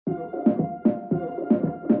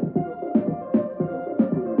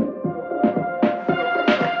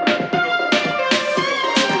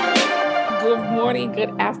morning,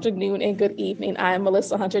 good afternoon, and good evening. I'm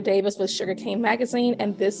Melissa Hunter Davis with Sugarcane Magazine,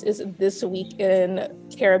 and this is This Week in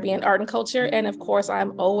Caribbean Art and Culture. And of course,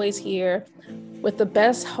 I'm always here with the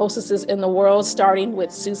best hostesses in the world, starting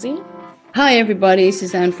with Susie. Hi, everybody.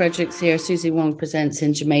 Suzanne Fredericks here. Susie Wong presents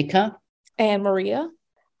in Jamaica. And Maria.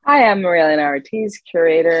 Hi, I'm Maria Elena Ortiz,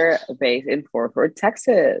 curator based in Fort Worth,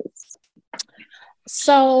 Texas.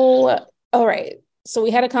 So, all right. So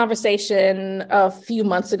we had a conversation a few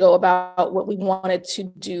months ago about what we wanted to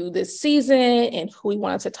do this season and who we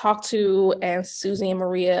wanted to talk to. And Susie and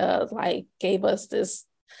Maria gave us this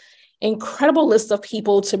incredible list of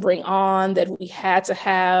people to bring on that we had to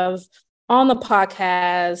have on the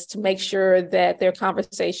podcast to make sure that their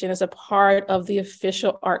conversation is a part of the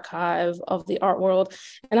official archive of the art world,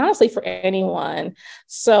 and honestly for anyone.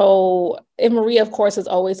 So, and Maria, of course, has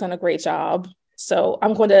always done a great job. So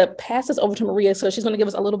I'm going to pass this over to Maria. So she's going to give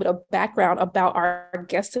us a little bit of background about our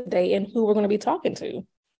guest today and who we're going to be talking to.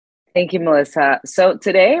 Thank you, Melissa. So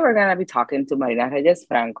today we're going to be talking to Marina Reyes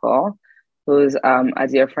Franco, who's a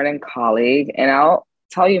dear friend and colleague. And I'll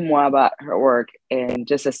tell you more about her work in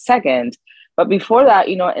just a second. But before that,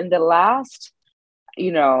 in the last,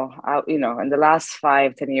 in the last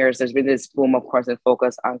 5-10 years, there's been this boom, of course, and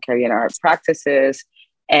focus on Caribbean art practices.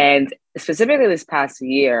 And specifically this past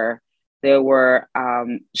year, there were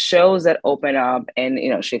shows that opened up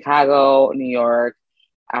in, Chicago, New York,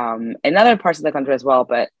 and other parts of the country as well.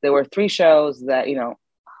 But there were 3 shows that,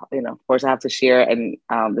 of course, I have to share, and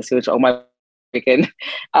this is all my freaking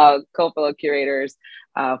co-fellow curators,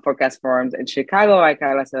 Forecast Forums in Chicago,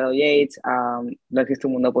 Michaela Acevedo Yates, No Existe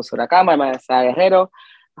un Mundo por Huracán, Marisa Guerrero,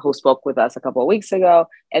 who spoke with us a couple of weeks ago.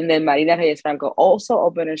 And then Marina Reyes Franco also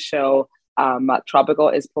opened a show, Tropical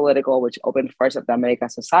is Political, which opened first at the American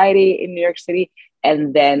Society in New York City,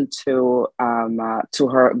 and then to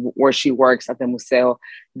her, where she works at the Museo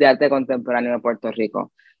de Arte Contemporáneo de Puerto Rico.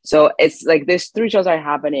 So it's like these 3 shows are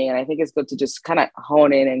happening, and I think it's good to just kind of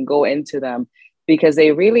hone in and go into them because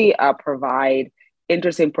they really provide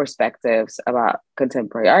interesting perspectives about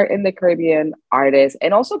contemporary art in the Caribbean, artists,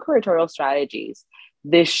 and also curatorial strategies.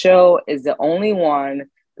 This show is the only one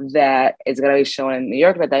that is going to be shown in New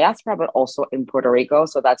York, the diaspora, but also in Puerto Rico.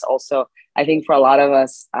 So that's also, I think, for a lot of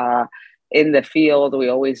us in the field, we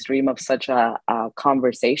always dream of such a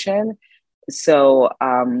conversation. So,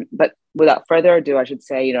 but without further ado, I should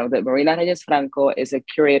say, that Marina Reyes Franco is a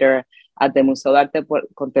curator at the Museo de Arte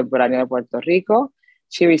Contemporáneo de Puerto Rico.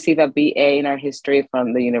 She received a BA in art history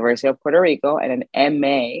from the University of Puerto Rico and an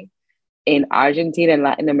MA in Argentine and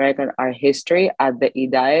Latin American art history at the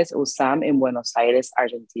IDAES USAM in Buenos Aires,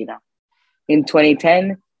 Argentina. In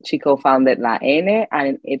 2010, she co-founded La N,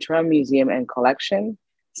 an interim museum and collection.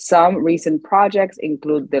 Some recent projects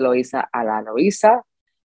include De Loíza a la Loíza,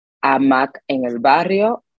 AMAC en el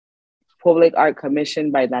Barrio, Public Art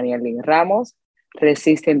Commission by Daniel Lin Ramos,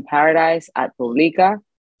 Resisting Paradise at Publica,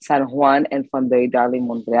 San Juan and Fondé Darling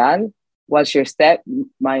Montreal, What's Your Step,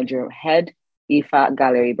 Mind Your Head, IFA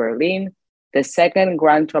Gallery Berlin, the second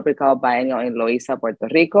Grand Tropical Biennial in Loíza, Puerto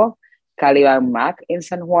Rico, Caliban Mac in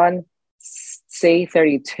San Juan,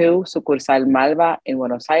 C32 Sucursal Malva in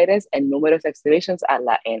Buenos Aires, and numerous exhibitions at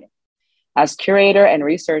La N. As curator and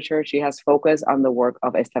researcher, she has focused on the work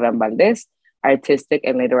of Esteban Valdez, artistic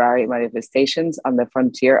and literary manifestations on the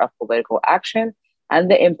frontier of political action, and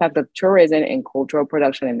the impact of tourism and cultural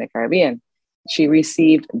production in the Caribbean. She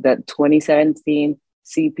received the 2017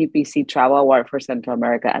 CPPC Travel Award for Central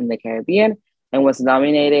America and the Caribbean and was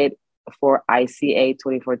nominated for ICA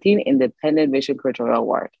 2014 Independent Vision Curatorial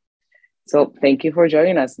Award. So thank you for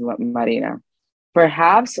joining us, Marina.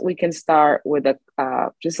 Perhaps we can start with a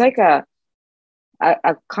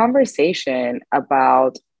conversation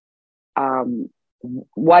about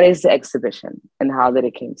what is the exhibition and how did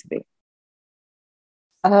it came to be?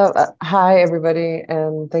 Hi, everybody,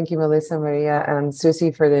 and thank you, Melissa, Maria, and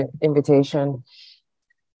Susie for the invitation.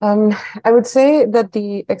 I would say that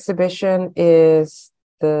the exhibition is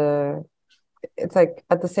it's like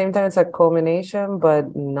at the same time, it's a culmination,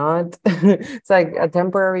 but not. It's like a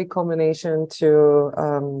temporary culmination to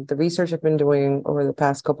the research I've been doing over the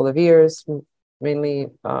past couple of years, mainly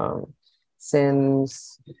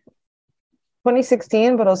since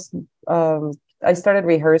 2016, but also I started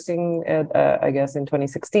rehearsing it, I guess, in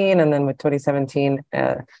 2016, and then with 2017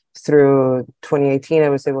 through 2018, I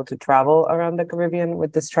was able to travel around the Caribbean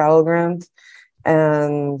with this travel grant,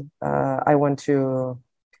 and I went to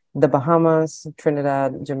the Bahamas,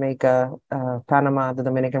 Trinidad, Jamaica, Panama, the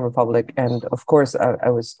Dominican Republic, and of course, I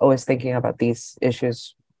was always thinking about these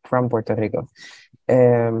issues from Puerto Rico.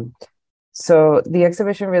 So the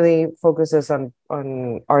exhibition really focuses on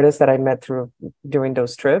artists that I met through during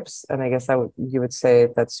those trips, and I guess you would say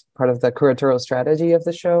that's part of the curatorial strategy of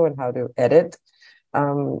the show and how to edit.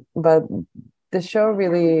 But the show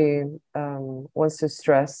really wants to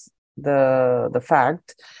stress the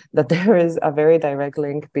fact that there is a very direct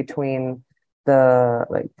link between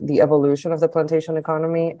the evolution of the plantation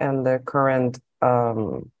economy and the current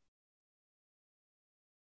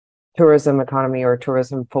tourism economy or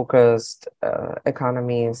tourism focused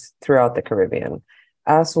economies throughout the Caribbean,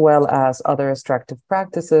 as well as other extractive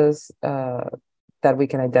practices that we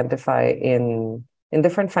can identify in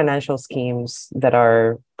different financial schemes that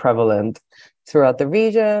are prevalent throughout the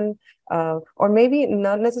region, or maybe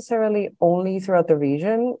not necessarily only throughout the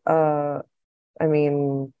region. I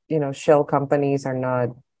mean, shell companies are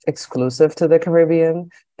not exclusive to the Caribbean,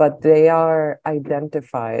 but they are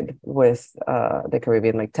identified with the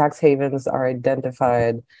Caribbean. Like tax havens are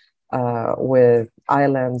identified with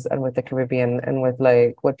islands and with the Caribbean, and with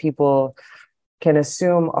like what people can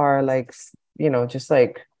assume are like, just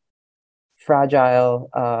like fragile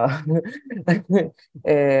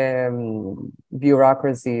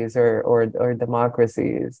bureaucracies or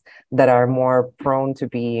democracies that are more prone to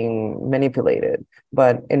being manipulated.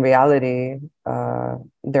 But in reality,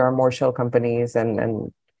 there are more shell companies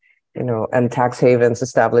and tax havens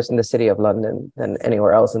established in the city of London than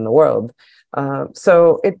anywhere else in the world.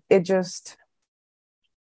 So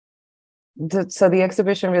the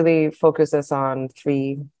exhibition really focuses on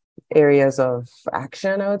three areas of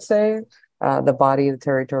action, I would say: the body, the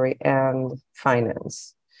territory, and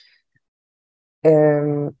finance.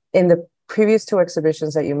 In the previous two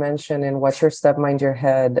exhibitions that you mentioned, in Watch Your Step, Mind Your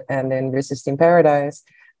Head, and in Resisting Paradise,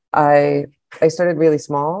 I started really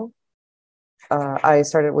small. I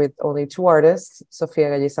started with only two artists, Sofia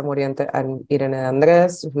Galleza Muriente and Irene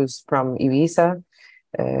Andres, who's from Ibiza.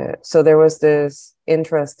 So there was this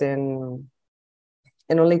interest in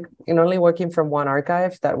only working from one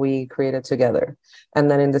archive that we created together. And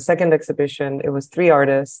then in the second exhibition, it was three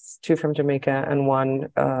artists, two from Jamaica and one,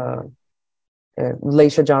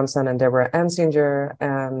 Laisha Johnson and Deborah Ansinger,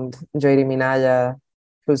 and JD Minaya,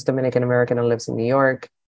 who's Dominican-American and lives in New York.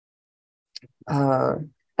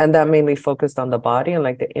 And that mainly focused on the body and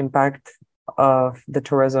like the impact of the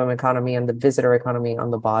tourism economy and the visitor economy on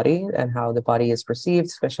the body and how the body is perceived,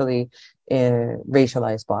 especially in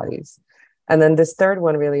racialized bodies. And then this third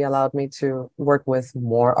one really allowed me to work with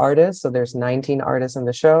more artists. So there's 19 artists in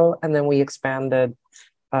the show. And then we expanded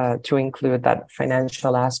to include that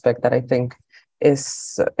financial aspect that I think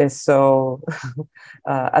is so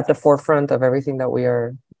at the forefront of everything that we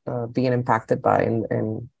are being impacted by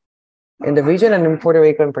in the region, and in Puerto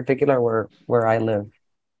Rico in particular, where I live.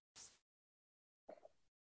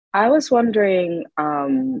 I was wondering, I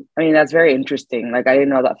mean, that's very interesting. Like, I didn't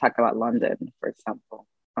know that fact about London, for example,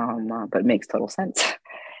 but it makes total sense.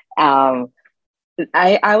 I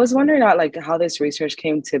was wondering about like how this research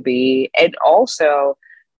came to be. And also,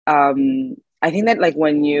 I think that like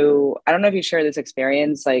I don't know if you share this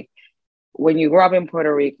experience, like when you grow up in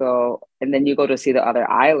Puerto Rico and then you go to see the other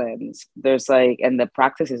islands, there's like, and the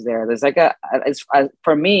practices there's like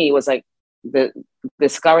for me, it was like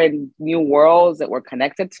discovering new worlds that were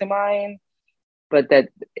connected to mine, but that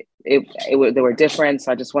they were different.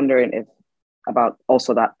 So I just wondering about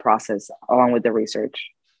also that process along with the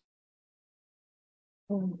research.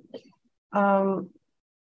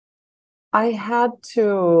 I had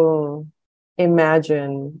to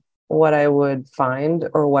imagine what I would find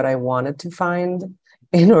or what I wanted to find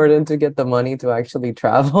in order to get the money to actually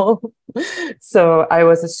travel. So I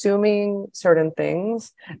was assuming certain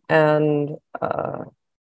things, and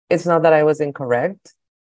it's not that I was incorrect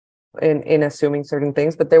in assuming certain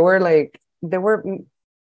things, but it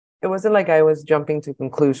wasn't like I was jumping to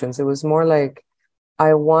conclusions. It was more like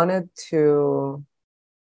I wanted to,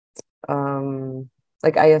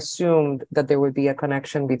 like I assumed that there would be a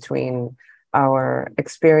connection between our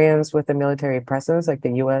experience with the military presence, like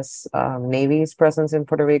the U.S. Navy's presence in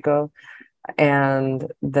Puerto Rico,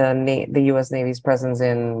 and the U.S. Navy's presence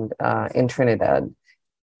in Trinidad,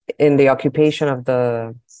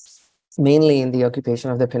 mainly in the occupation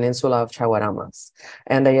of the peninsula of Chaguaramas.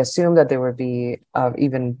 And I assumed that there would be an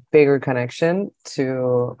even bigger connection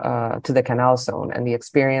to the Canal Zone and the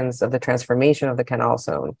experience of the transformation of the Canal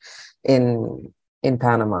Zone in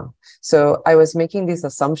Panama. So I was making these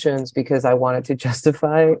assumptions because I wanted to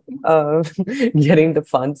justify getting the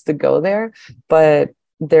funds to go there. But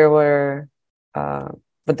there was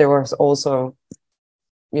also,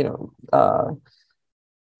 there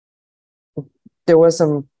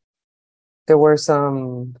were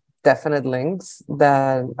some definite links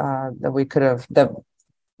that we could have, that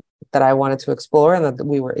that I wanted to explore and that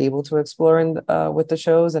we were able to explore with the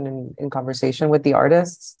shows and in conversation with the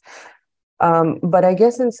artists. But I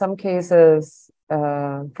guess in some cases,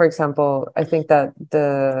 for example, I think that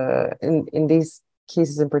in these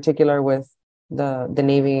cases in particular with the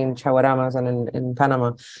Navy in Chaguaramas and in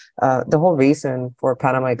Panama, the whole reason for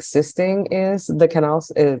Panama existing is the canals,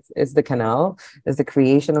 is the canal, is the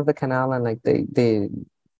creation of the canal, and like the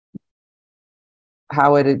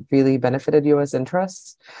how it really benefited U.S.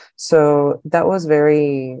 interests. So that was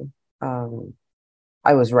very,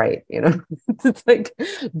 I was right, you know. It's like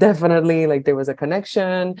definitely like there was a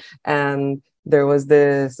connection, and there was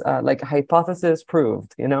this like hypothesis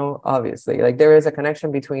proved, you know, obviously. Like there is a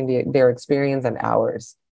connection between their experience and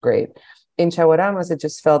ours. Great. In Chaguaramas, it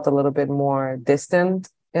just felt a little bit more distant.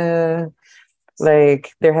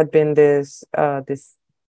 Like there had been this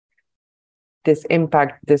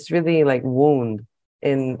impact, this really like wound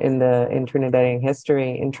in Trinidadian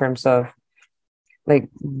history in terms of like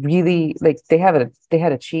really like they had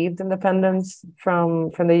achieved independence from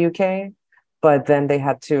the UK, but then they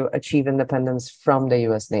had to achieve independence from the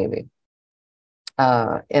US Navy,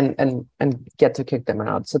 and get to kick them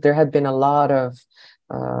out. So there had been a lot of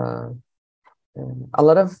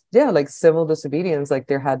yeah, like civil disobedience, like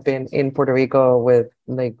there had been in Puerto Rico with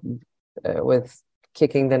with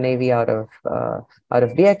kicking the Navy out of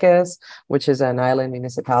Vieques, which is an island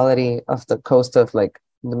municipality off the coast of like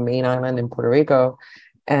the main island in Puerto Rico.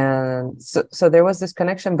 And so there was this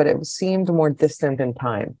connection, but it seemed more distant in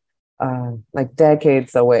time, like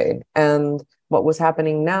decades away. And what was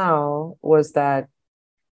happening now was that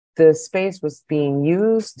the space was being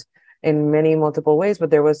used in many multiple ways,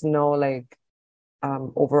 but there was no like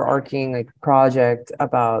overarching like project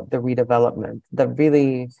about the redevelopment that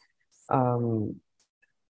really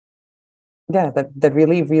that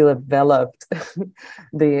really redeveloped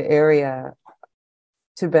the area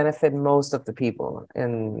to benefit most of the people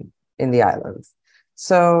in the islands.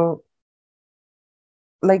 So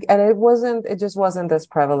like, and it just wasn't as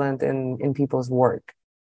prevalent in people's work.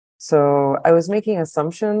 So I was making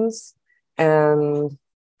assumptions and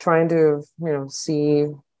trying to, you know, see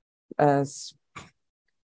as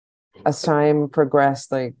time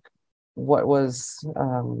progressed, like what was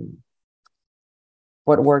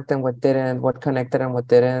what worked and what didn't, what connected and what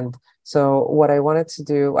didn't. So what I wanted to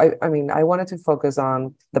do, I mean, I wanted to focus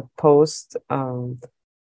on the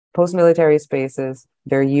post-military spaces,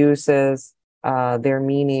 their uses, their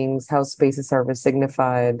meanings, how spaces are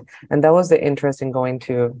signified. And that was the interest in going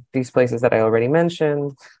to these places that I already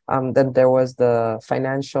mentioned. Then there was the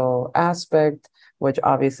financial aspect, which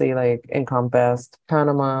obviously like encompassed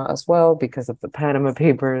Panama as well because of the Panama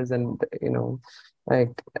Papers and, you know,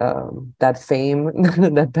 like that fame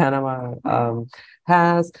that Panama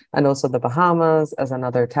has, and also the Bahamas as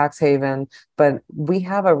another tax haven. But we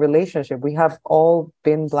have a relationship. We have all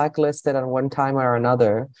been blacklisted at one time or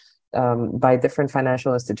another by different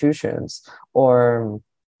financial institutions or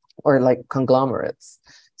like conglomerates.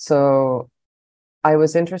 So I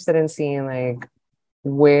was interested in seeing like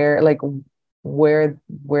where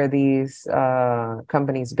these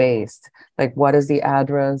companies based, like what is the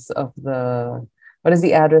address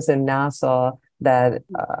in Nassau that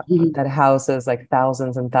that houses like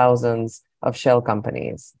thousands and thousands of shell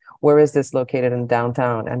companies? Where is this located in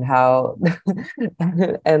downtown, and how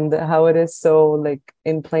and how it is so like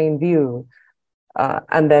in plain view?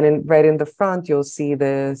 And then right in the front, you'll see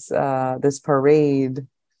this this parade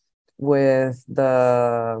with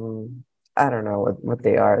the I don't know what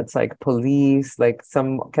they are. It's like police, like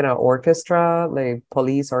some kind of orchestra, like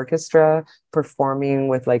police orchestra performing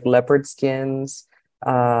with like leopard skins,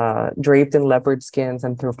 draped in leopard skins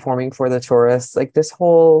and performing for the tourists. Like this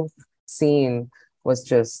whole scene was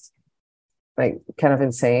just like kind of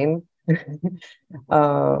insane.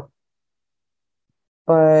 uh,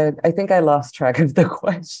 but I think I lost track of the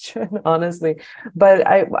question, honestly. But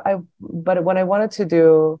but what I wanted to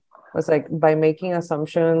do was like by making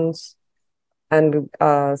assumptions and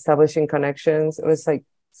establishing connections, it was like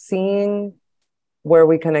seeing where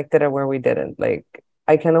we connected and where we didn't. Like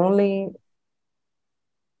I can only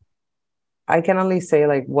say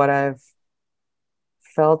like what I've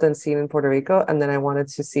felt and seen in Puerto Rico, and then I wanted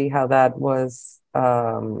to see how that was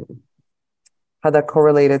how that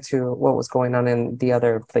correlated to what was going on in the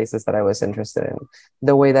other places that I was interested in.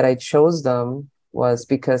 The way that I chose them was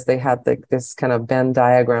because they had like this kind of Venn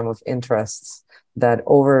diagram of interests that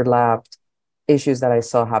overlapped issues that I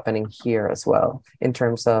saw happening here as well, in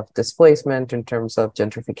terms of displacement, in terms of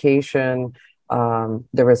gentrification, the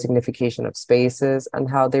resignification of spaces, and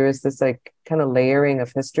how there is this like kind of layering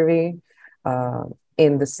of history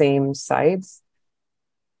in the same sites,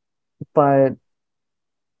 but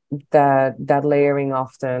that layering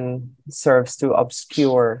often serves to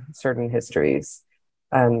obscure certain histories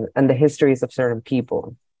and the histories of certain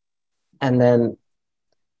people. And then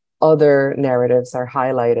other narratives are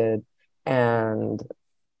highlighted and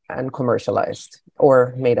commercialized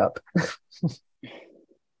or made up.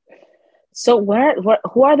 So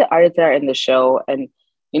who are the artists that are in the show? And,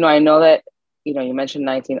 I know that, you mentioned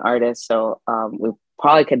 19 artists, so we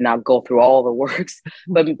probably could not go through all the works,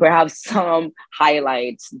 but perhaps some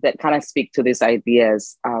highlights that kind of speak to these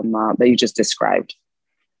ideas that you just described.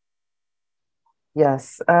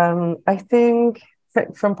 Yes, I think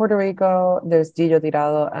from Puerto Rico, there's Gillo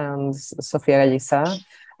Tirado and Sofia Gallizá.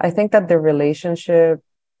 I think that their relationship,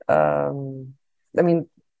 there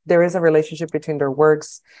is a relationship between their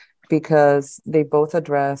works because they both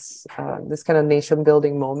address this kind of nation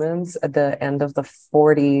building moments at the end of the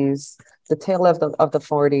 40s, the tail of the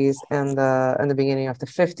 40s and the beginning of the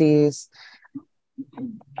 50s.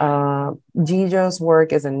 Gillo's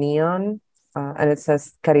work is a neon, and it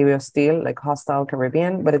says Caribe Hostil, like hostile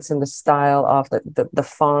Caribbean, but it's in the style of the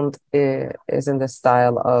font is in the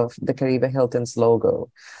style of the Caribe Hilton's logo.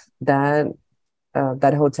 That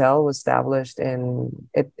hotel was established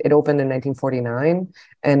it opened in 1949,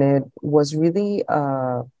 and it was really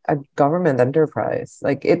a government enterprise.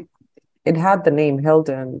 Like it had the name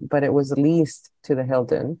Hilton, but it was leased to the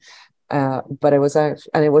Hilton. But it was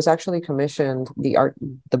actually commissioned.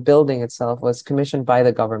 The building itself was commissioned by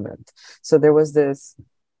the government. So there was this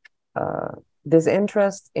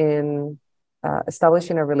interest in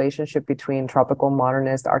establishing a relationship between tropical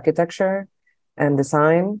modernist architecture and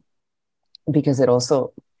design, because it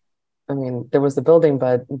also, there was the building,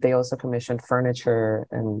 but they also commissioned furniture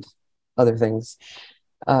and other things.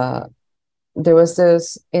 There was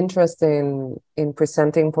this interest in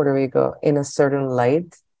presenting Puerto Rico in a certain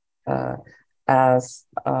light, as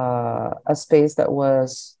a space that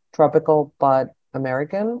was tropical but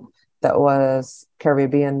American, that was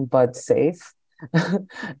Caribbean but safe,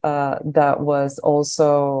 that was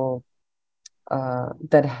also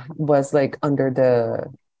that was like under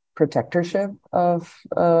the protectorship of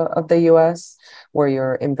the US, where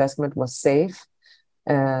your investment was safe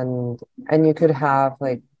and you could have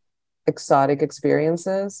like exotic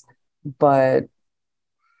experiences, but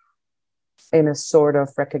in a sort of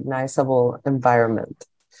recognizable environment.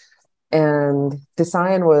 And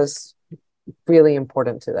design was really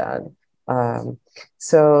important to that.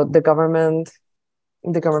 So the government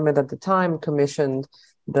at the time commissioned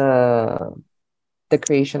the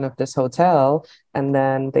creation of this hotel, and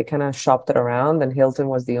then they kind of shopped it around, and Hilton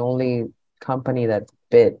was the only company that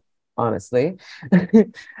bid, honestly.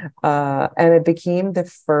 And it became the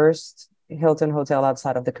first Hilton hotel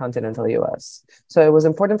outside of the continental US. So it was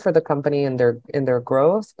important for the company in their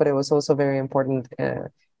growth, but it was also very important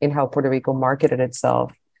in how Puerto Rico marketed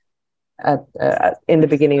itself in the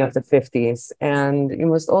beginning of the 50s. And you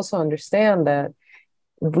must also understand that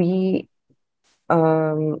we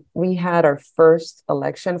had our first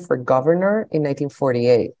election for governor in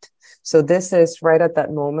 1948. So this is right at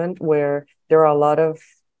that moment where there are a lot of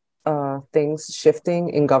things shifting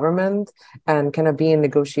in government and kind of being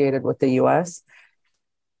negotiated with the US.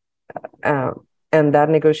 And that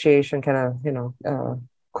negotiation kind of,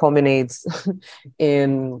 culminates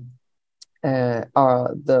in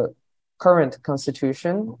the current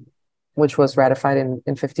constitution, which was ratified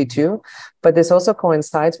in 52. But this also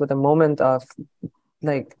coincides with a moment of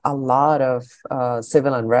like a lot of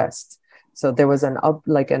civil unrest. So there was an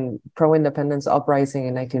pro-independence uprising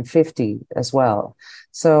in 1950 as well.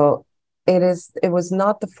 So it was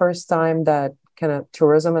not the first time that kind of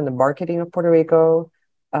tourism and the marketing of Puerto Rico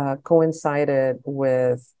coincided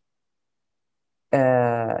with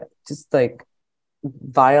just like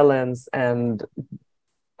violence and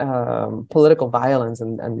political violence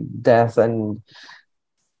and death and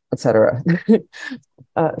etc.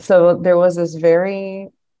 So there was this very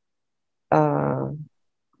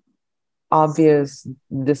obvious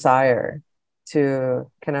desire to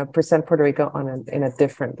kind of present Puerto Rico in a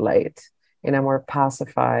different light, in a more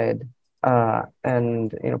pacified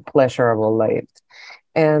and pleasurable light.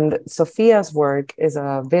 And Sofia's work is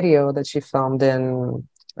a video that she filmed in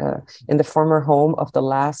the former home of the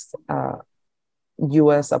last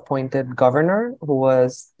U.S. appointed governor, who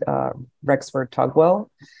was Rexford Tugwell.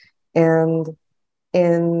 And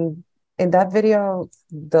in that video,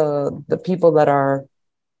 the people that are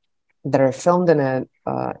filmed in it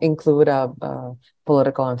include a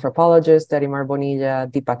political anthropologist, Derimar Bonilla,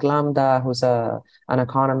 Deepak Lambda, who's an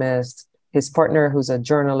economist, his partner, who's a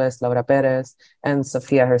journalist, Laura Perez, and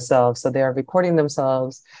Sofia herself. So they are recording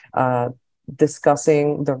themselves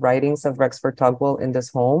discussing the writings of Rexford Tugwell in this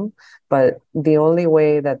home. But the only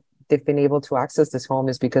way that they've been able to access this home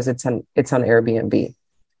is because it's on Airbnb.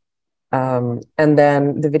 And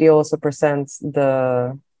then the video also presents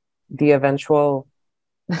the eventual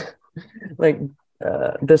like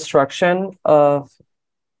destruction of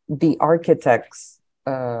the architect's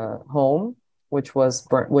home, which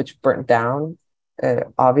burnt down.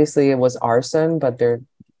 Obviously, it was arson, but there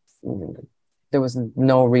was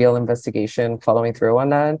no real investigation following through on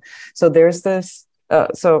that. So there's this.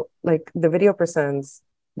 So like the video presents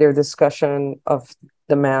their discussion of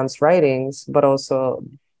the man's writings, but also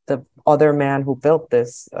the other man who built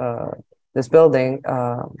this building,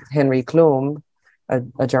 Henry Klum,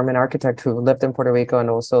 a German architect who lived in Puerto Rico and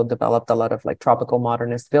also developed a lot of like tropical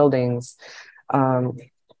modernist buildings.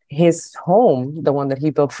 His home, the one that he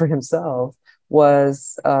built for himself,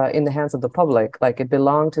 was in the hands of the public. Like it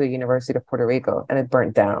belonged to the University of Puerto Rico, and it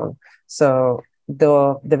burnt down. So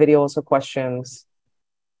the video also questions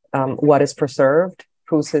what is preserved,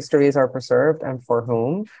 whose histories are preserved, and for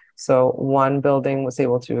whom. So one building was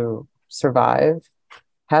able to survive,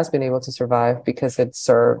 has been able to survive because it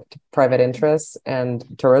served private interests and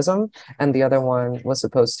tourism, and the other one was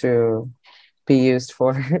supposed to be used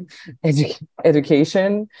for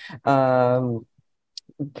education,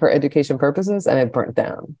 for education purposes, and it burnt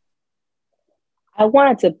down. I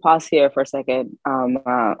wanted to pause here for a second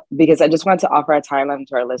because I just wanted to offer a timeline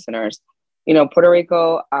to our listeners. You know, Puerto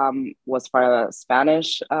Rico was part of a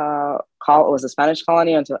Spanish was a Spanish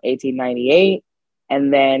colony until 1898,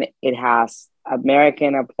 and then it has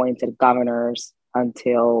American appointed governors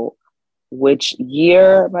until which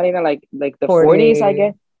year, Marina? Like the 40s, I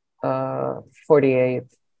guess. 48.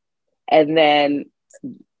 And then,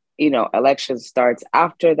 you know, election starts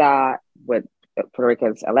after that with Puerto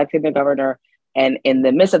Ricans electing the governor. And in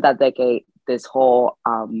the midst of that decade, this whole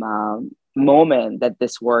moment that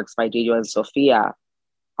this works by Gillo and Sofia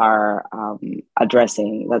are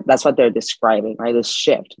addressing, that's what they're describing, right? This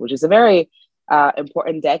shift, which is a very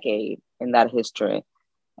important decade in that history.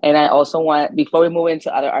 And I also want, before we move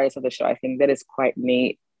into other artists of the show, I think that it's quite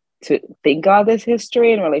neat to think of this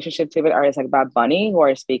history in relationship to even artists like Bad Bunny, who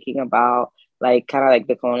are speaking about like kind of like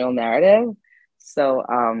the colonial narrative. So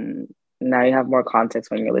now you have more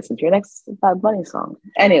context when you listen to your next Bad Bunny song.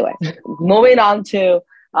 Anyway, moving on to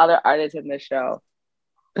other artists in the show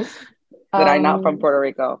that are not from Puerto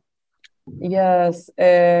Rico. Yes,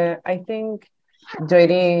 I think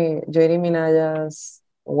Joiri Minaya's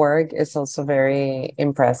work is also very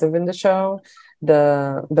impressive in the show.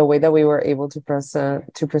 The way that we were able to present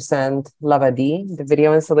Lavadi, the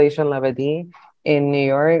video installation Lavadi in New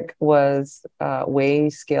York, was way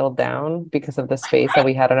scaled down because of the space that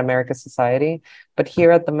we had at America Society. But here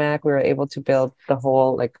at the MAC, we were able to build the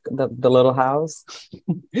whole, like the little house.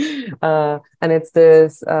 And it's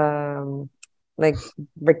this like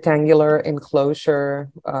rectangular enclosure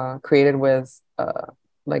created with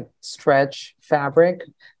like stretch fabric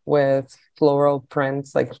with floral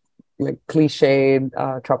prints, like cliched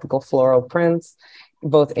tropical floral prints,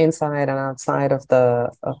 both inside and outside of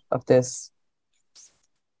this,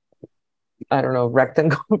 I don't know,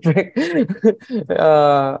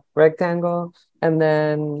 rectangle. And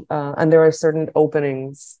then and there are certain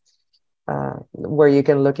openings where you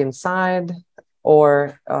can look inside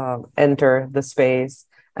or enter the space.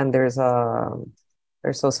 And there's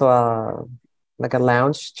also a like a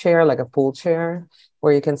lounge chair, like a pool chair,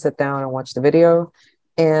 where you can sit down and watch the video.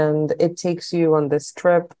 And it takes you on this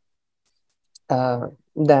trip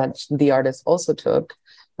that the artist also took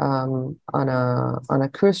on a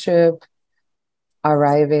cruise ship,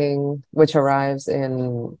 which arrives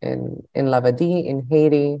in Lavadi in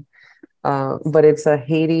Haiti, but it's a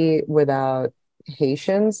Haiti without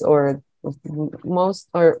Haitians, or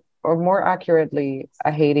more accurately,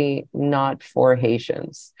 a Haiti not for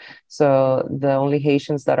Haitians. So the only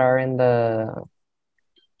Haitians that are in the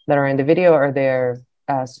video are there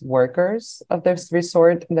as workers of this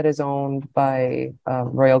resort that is owned by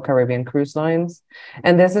Royal Caribbean Cruise Lines.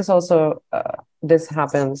 And this is also this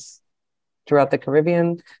happens throughout the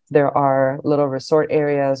Caribbean. There are little resort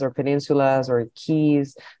areas or peninsulas or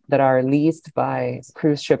keys that are leased by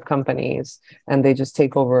cruise ship companies, and they just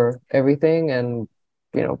take over everything and,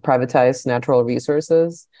 you know, privatize natural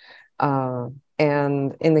resources.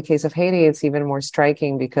 And in the case of Haiti, it's even more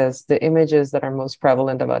striking because the images that are most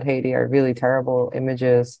prevalent about Haiti are really terrible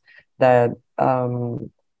images that that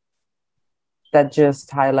just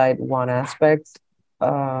highlight one aspect,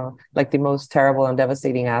 like the most terrible and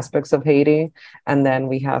devastating aspects of Haiti. And then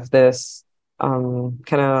we have this kind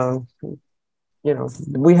of, you know,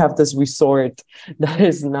 we have this resort that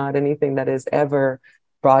is not anything that is ever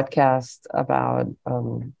broadcast about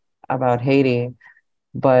Haiti,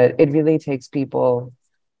 but it really takes people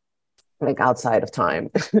like outside of time.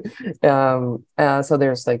 So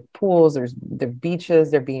there's like pools, there's the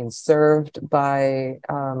beaches, they're being served by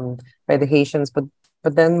the Haitians, but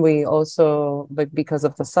then we also, like, because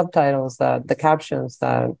of the subtitles, that the captions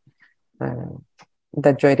uh,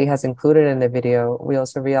 that Joydy has included in the video, we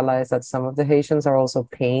also realize that some of the Haitians are also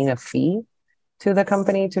paying a fee to the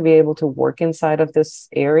company to be able to work inside of this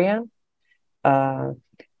area. And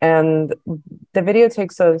the video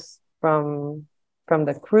takes us from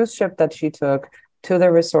the cruise ship that she took to the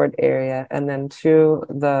resort area, and then to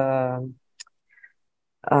the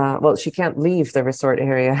well, she can't leave the resort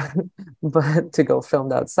area but to go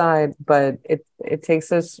filmed outside, but it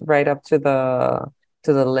takes us right up to the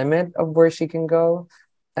limit of where she can go.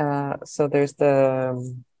 So there's uh,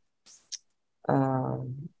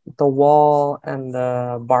 the wall and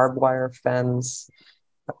the barbed wire fence,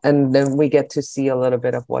 and then we get to see a little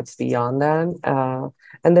bit of what's beyond that.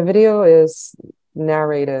 And the video is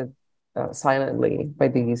narrated silently by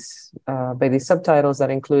these subtitles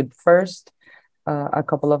that include first a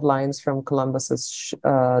couple of lines from Columbus's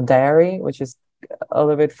diary, which is a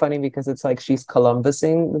little bit funny because it's like she's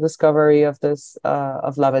Columbusing the discovery of this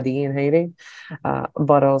of Labadie in Haiti,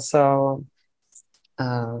 but also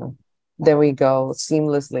then we go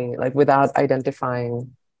seamlessly, like without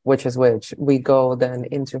identifying which is which. We go then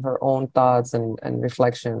into her own thoughts and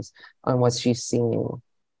reflections on what she's seeing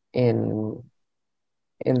in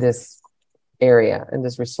this area, in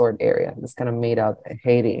this resort area, this kind of made up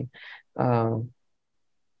Haiti.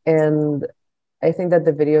 And I think that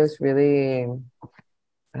the video is really,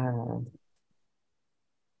 I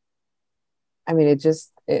mean, it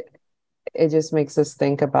just makes us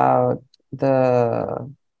think about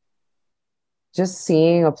just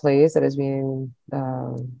seeing a place that is being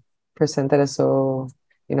presented as so,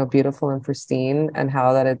 beautiful and pristine, and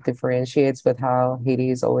how that it differentiates with how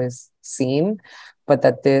Haiti is always seen, but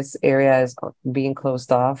that this area is being closed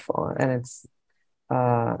off, and it's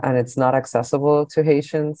not accessible to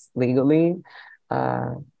Haitians legally,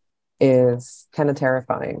 is kind of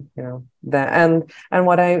terrifying, That and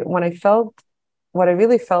what I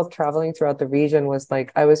really felt traveling throughout the region was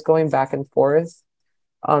like I was going back and forth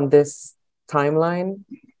on this timeline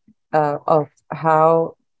of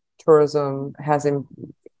how tourism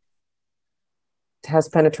has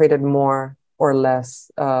penetrated more or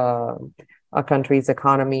less a country's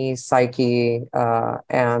economy, psyche,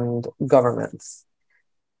 and governments.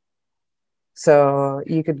 So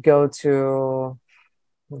you could go to,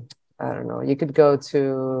 I don't know, you could go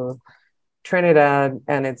to Trinidad,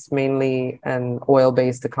 and it's mainly an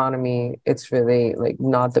oil-based economy. It's really like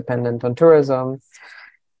not dependent on tourism,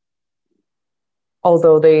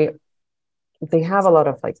 although they have a lot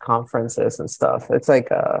of like conferences and stuff. It's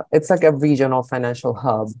like a regional financial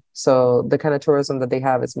hub. So the kind of tourism that they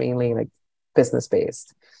have is mainly like business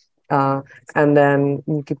based. And then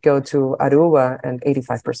you could go to Aruba, and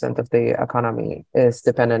 85% of the economy is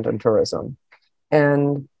dependent on tourism.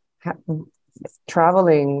 And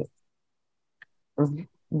traveling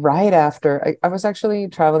right after, I was actually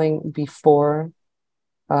traveling before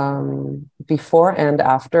and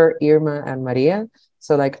after Irma and Maria.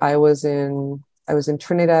 So like I was in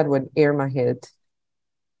Trinidad when Irma hit.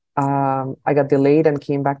 I got delayed and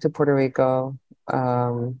came back to Puerto Rico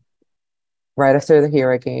right after the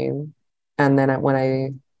hurricane, and then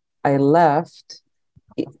when I left,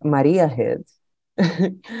 Maria hit,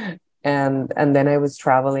 and then I was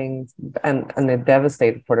traveling, and it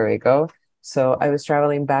devastated Puerto Rico. So I was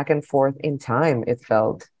traveling back and forth in time, it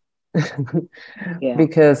felt. Yeah.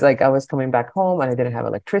 Because like I was coming back home and I didn't have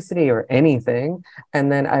electricity or anything,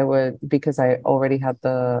 and then because I already had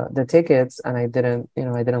the tickets and I didn't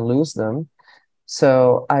lose them,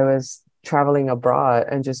 so I was traveling abroad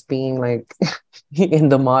and just being like in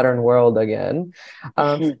the modern world again.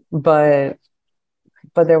 But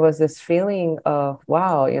there was this feeling of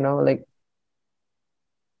wow, like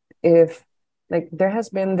if like there has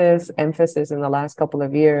been this emphasis in the last couple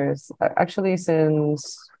of years, actually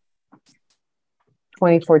since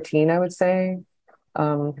 2014, I would say,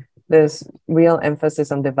 there's real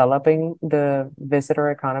emphasis on developing the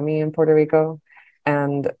visitor economy in Puerto Rico.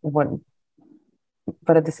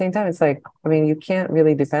 But at the same time, it's like, I mean, you can't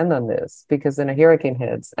really depend on this, because then a hurricane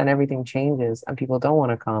hits and everything changes and people don't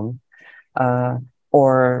want to come.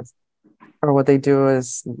 Or what they do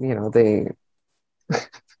is, they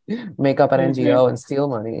make up an NGO and steal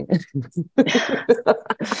money.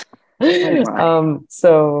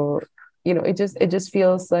 So it just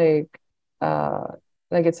feels like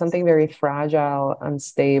it's something very fragile,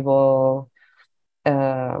 unstable.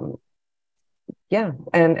 Yeah,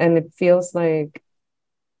 and it feels like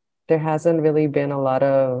there hasn't really been a lot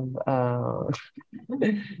of a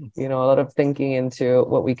lot of thinking into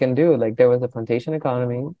what we can do. Like there was a plantation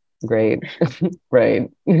economy, great, right?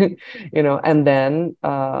 And then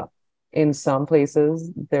in some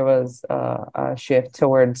places there was a shift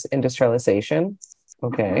towards industrialization.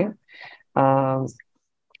 Okay.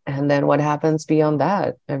 And then what happens beyond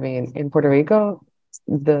that? I mean, in Puerto Rico,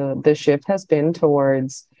 the shift has been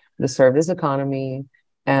towards the service economy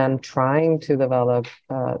and trying to develop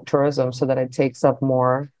tourism so that it takes up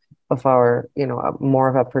more of our, more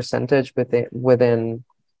of a percentage within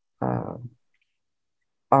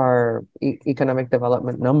our economic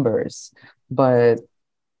development numbers. But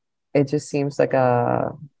it just seems like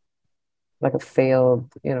a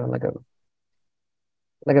failed, like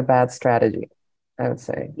a bad strategy, I would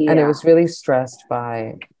say. And it was really stressed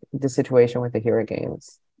by the situation with the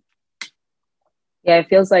hurricanes. Yeah, it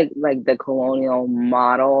feels like the colonial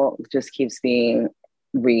model just keeps being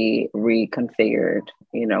reconfigured,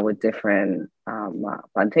 with different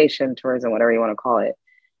plantation tourism, whatever you want to call it.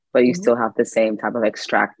 But you still have the same type of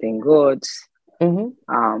extracting goods,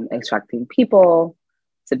 extracting people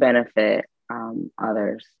to benefit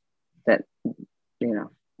others that,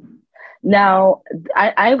 Now,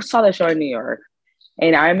 I saw the show in New York,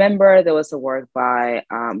 and I remember there was a work by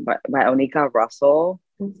Onika Russell,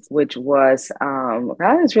 which was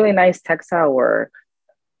it's really nice textile work.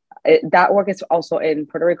 That work is also in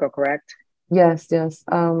Puerto Rico, correct? Yes. That's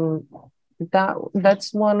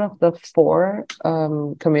one of the 4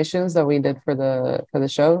 commissions that we did for the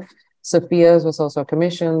show. Sophia's was also a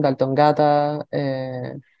commission. Dalton Gata,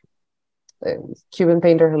 a Cuban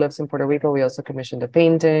painter who lives in Puerto Rico, we also commissioned a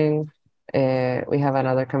painting. We have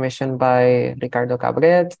another commission by Ricardo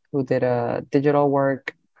Cabret, who did a digital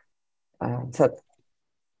work. So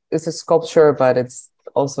it's a sculpture, but it's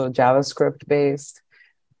also JavaScript based.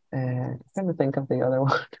 I'm trying to think of the other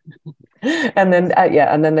one. And then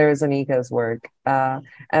there is Anika's work.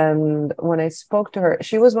 And when I spoke to her,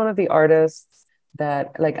 she was one of the artists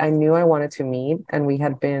that I knew I wanted to meet, and we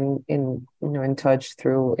had been in touch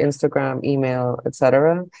through Instagram, email,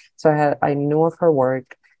 etc. So I knew of her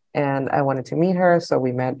work, and I wanted to meet her. So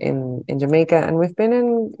we met in Jamaica, and we've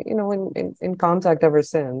been in contact ever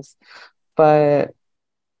since. But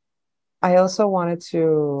I also wanted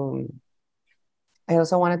to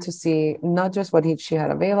see not just what she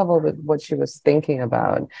had available, but what she was thinking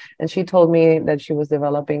about. And she told me that she was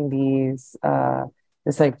developing these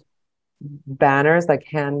banners,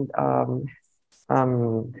 hand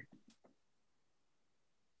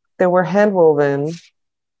they were hand woven,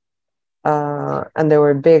 and they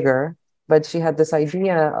were bigger, but she had this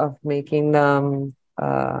idea of making them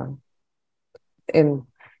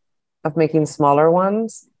making smaller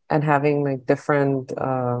ones and having different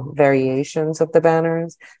variations of the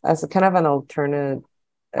banners as a kind of an alternate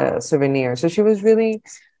souvenir. So she was really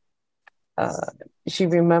she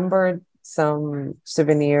remembered some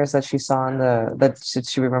souvenirs that she saw that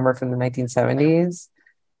she remembered from the 1970s,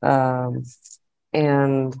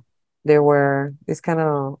 and there were these kind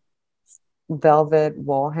of velvet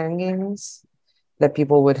wall hangings that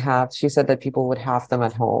people would have. She said that people would have them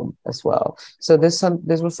at home as well. So this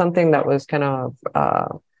was something that was kind of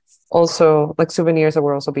also souvenirs that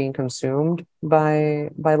were also being consumed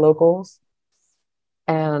by locals.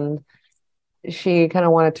 And she kind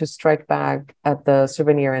of wanted to strike back at the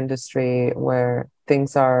souvenir industry where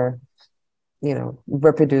things are,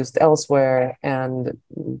 reproduced elsewhere and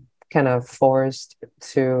kind of forced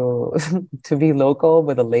to be local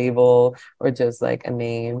with a label or just a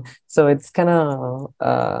name. So it's kind of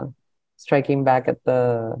striking back at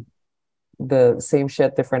the same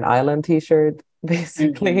shit, different island t-shirt,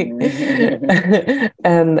 basically.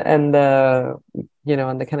 and the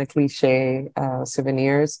kind of cliche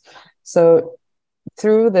souvenirs. So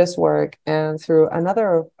through this work and through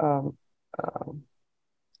another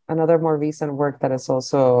more recent work that is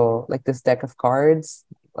also this deck of cards,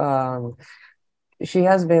 she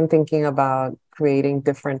has been thinking about creating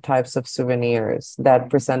different types of souvenirs that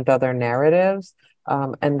present other narratives,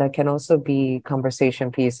 and that can also be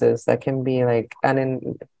conversation pieces that can be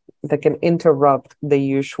that can interrupt the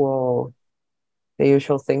usual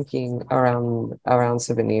thinking around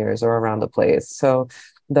souvenirs or around the place. So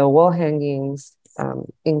the wall hangings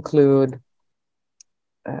include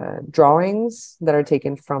drawings that are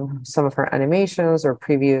taken from some of her animations or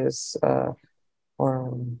previous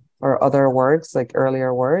or other works,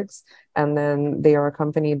 earlier works, and then they are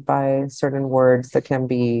accompanied by certain words that can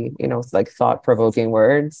be thought-provoking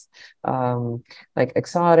words,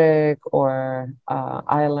 exotic or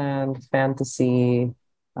island, fantasy,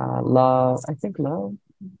 love. I think love.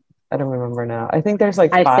 I don't remember now. I think there's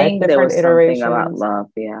like I five think there different was something about iterations. love.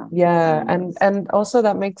 Yeah. Yeah, and also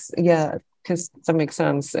that makes, yeah, because that makes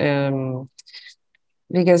sense.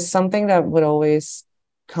 Because something that would always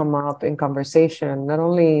come up in conversation, not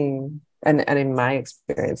only and in my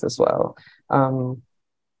experience as well, in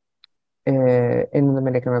the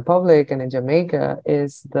Dominican Republic and in Jamaica,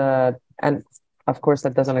 is that, and of course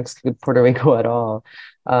that doesn't exclude Puerto Rico at all,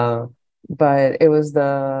 but it was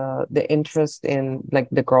the interest in like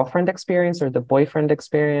the girlfriend experience or the boyfriend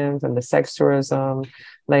experience and the sex tourism,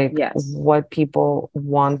 like Yes. what people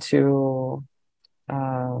want to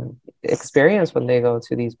experience when they go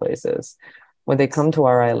to these places, when they come to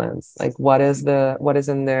our islands, like what is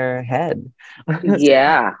in their head.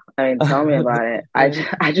 Yeah. I mean, tell me about it. Right.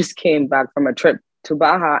 I just came back from a trip to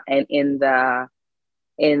Baja, and in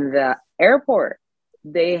the airport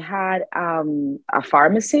they had a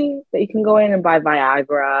pharmacy that you can go in and buy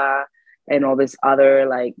Viagra and all this other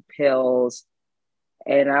like pills.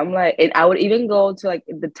 And I'm like, and I would even go to like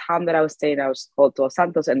the town that I was staying, I was called Dos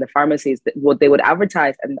Santos, and the pharmacies, what they would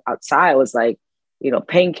advertise and outside was like, you know,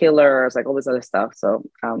 painkillers, like all this other stuff. So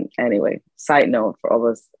anyway, side note for all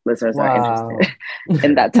those listeners that are interested Wow.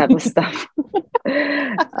 in that type of stuff.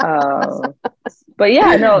 um, but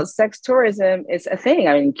yeah, no, sex tourism is a thing.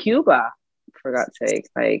 I mean, Cuba, for God's sake,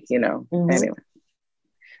 like, you know, anyway.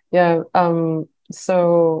 Yeah.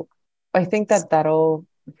 So I think that all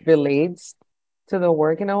relates to the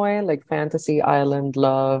work in a way, like fantasy, island,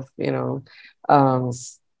 love, it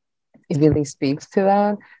really speaks to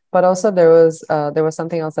that. But also there was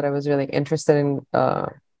something else that I was really interested in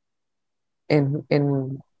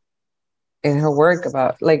in her work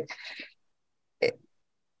about, like,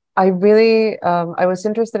 I really I was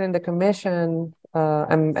interested in the commission,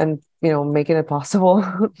 and making it possible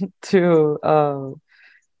to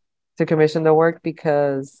commission the work,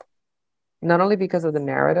 because not only because of the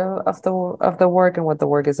narrative of the work and what the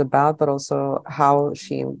work is about, but also how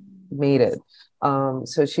she made it.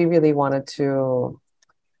 So she really wanted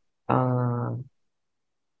uh,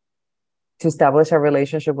 to establish a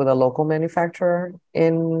relationship with a local manufacturer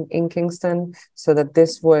in Kingston, so that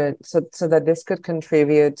this could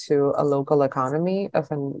contribute to a local economy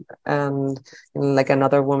and like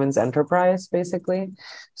another woman's enterprise, basically.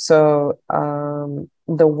 So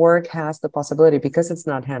the work has the possibility, because it's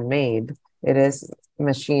not handmade, it is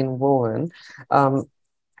machine woven.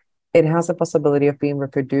 It has the possibility of being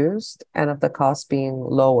reproduced and of the cost being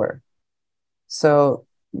lower. So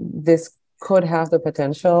this could have the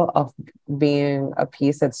potential of being a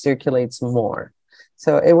piece that circulates more.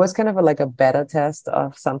 So it was kind of like a beta test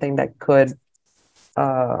of something that could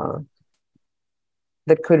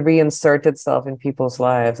reinsert itself in people's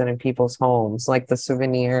lives and in people's homes, like the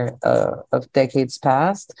souvenir of decades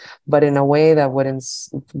past, but in a way that would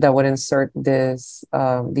insert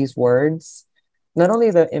these words, not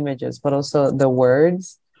only the images but also the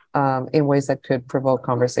words, in ways that could provoke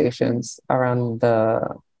conversations around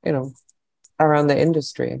the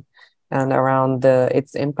industry and around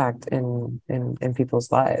its impact in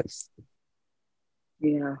people's lives.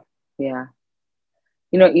 Yeah, yeah.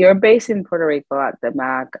 You know, you're based in Puerto Rico at the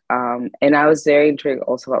MAC, and I was very intrigued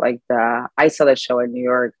also about like I saw the show in New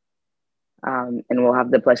York, and we'll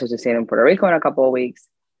have the pleasure to see it in Puerto Rico in a couple of weeks.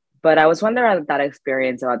 But I was wondering about that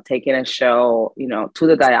experience about taking a show, you know, to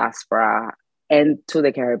the diaspora and to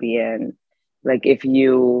the Caribbean. Like if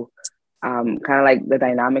you kind of like the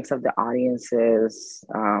dynamics of the audiences.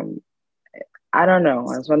 I don't know.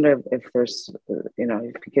 I was wondering if there's, if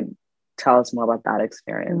you could tell us more about that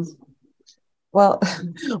experience. Well,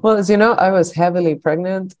 as you know, I was heavily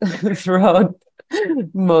pregnant throughout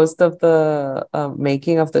most of the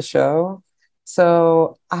making of the show.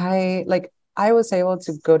 So I was able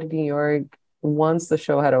to go to New York once the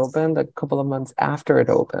show had opened, a couple of months after it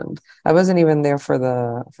opened. I wasn't even there for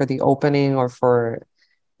the opening or for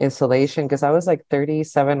installation, because I was like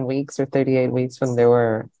 37 weeks or 38 weeks when they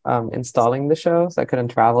were installing the show, so I couldn't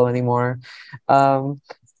travel anymore. So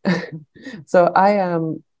I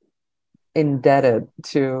am indebted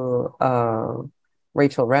to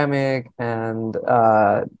Rachel Remick and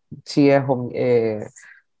Chie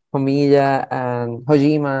Homilla and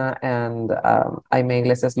Hojima and Aime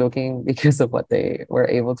Iglesias Looking, because of what they were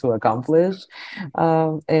able to accomplish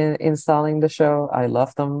in installing the show. I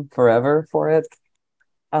love them forever for it.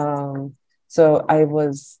 So I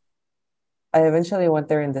eventually went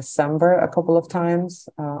there in December a couple of times,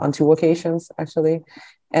 on 2 occasions actually,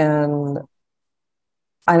 and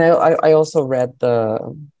I also read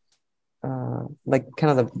the like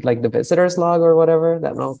kind of the visitor's log or whatever,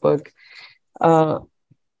 that notebook.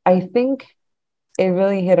 I think it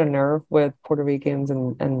really hit a nerve with Puerto Ricans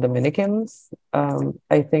and Dominicans.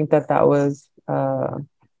 I think that was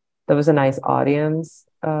a nice audience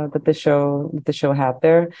that the show had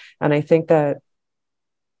there, and I think that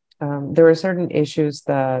there are certain issues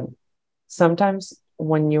that sometimes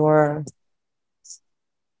when you're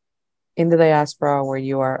in the diaspora, where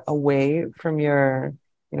you are away from your,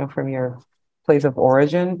 from your place of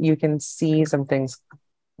origin, you can see some things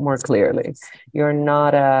more clearly. You're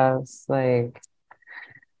not as like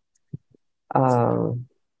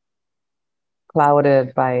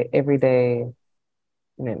clouded by your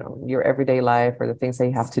everyday life, or the things that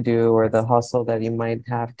you have to do, or the hustle that you might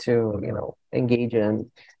have to, engage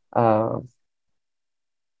in.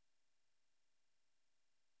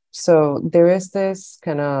 So there is this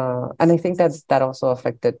kind of, and I think that also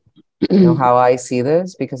affected, how I see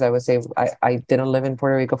this, because I didn't live in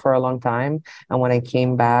Puerto Rico for a long time. And when I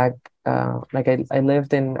came back, like I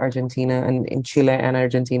lived in Argentina and in Chile and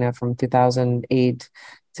Argentina from 2008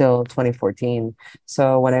 till 2014.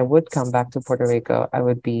 So when I would come back to Puerto Rico, I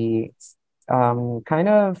would be kind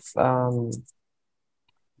of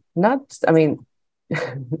not, I mean,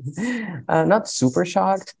 not super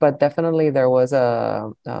shocked, but definitely there was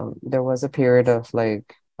a period of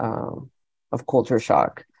like of culture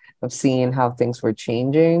shock, of seeing how things were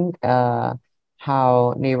changing,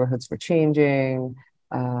 how neighborhoods were changing.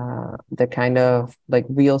 The kind of like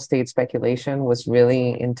real estate speculation was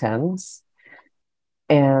really intense,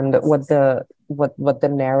 and what the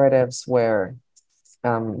narratives were,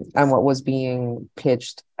 and what was being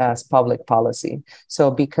pitched as public policy.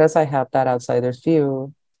 So because I had that outsider's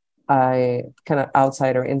view, I kind of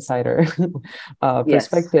outsider insider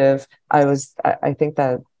perspective, I think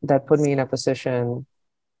that put me in a position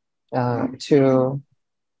to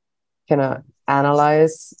kind of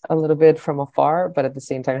analyze a little bit from afar, but at the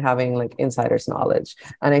same time having like insider's knowledge.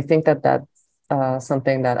 And I think that's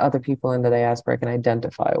something that other people in the diaspora can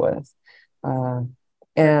identify with.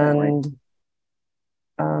 And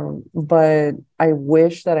but I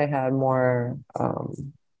wish that I had more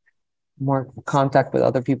contact with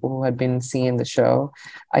other people who had been seeing the show.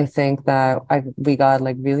 I think that we got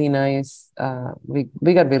like really nice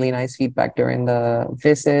we got really nice feedback during the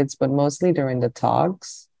visits, but mostly during the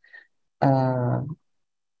talks.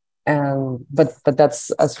 And but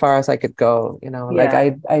that's as far as I could go, like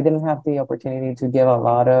I didn't have the opportunity to give a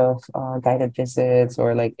lot of guided visits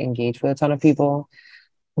or like engage with a ton of people.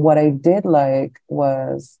 What I did like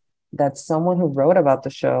was that someone who wrote about the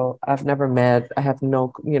show, I've never met, I have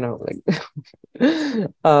no, like,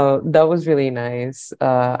 that was really nice.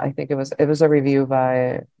 I think it was a review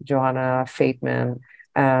by Johanna Fateman,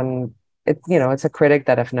 and it's a critic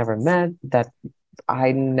that I've never met, that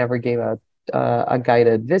I never gave a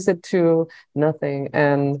guided visit to, nothing.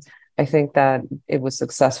 And I think that it was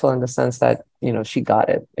successful in the sense that, she got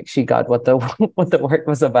it. Like she got what the what the work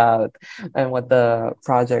was about and what the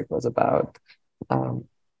project was about.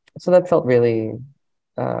 So that felt really,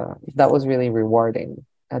 that was really rewarding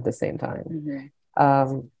at the same time.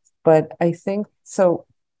 But I think so.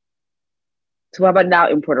 So what about now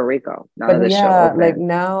in Puerto Rico? But yeah, like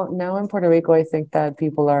now in Puerto Rico, I think that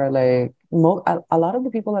people are like, a lot of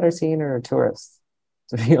the people that are seeing are tourists,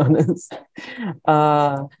 to be honest.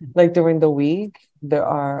 Like during the week, there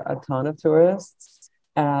are a ton of tourists.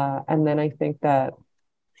 And then I think that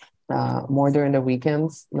more during the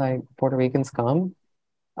weekends, like Puerto Ricans come.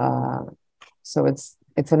 So it's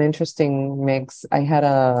an interesting mix.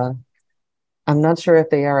 I'm not sure if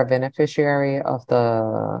they are a beneficiary of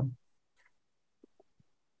the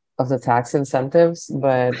tax incentives,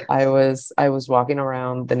 but I was walking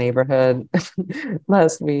around the neighborhood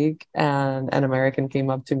last week, and an American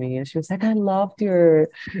came up to me and she was like, "I loved your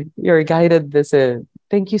guided visit.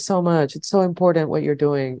 Thank you so much. It's so important what you're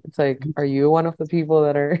doing." It's like, are you one of the people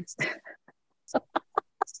that are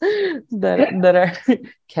that are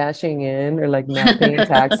cashing in or like not paying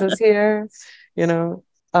taxes here? So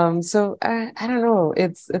I don't know.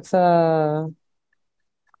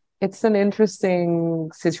 It's an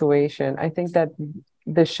interesting situation. I think that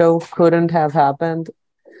the show couldn't have happened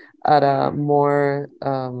at a more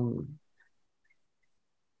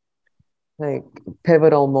like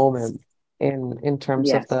pivotal moment in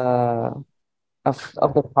terms of the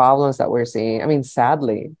problems that we're seeing. I mean,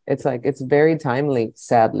 sadly, it's like it's very timely,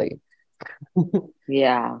 sadly.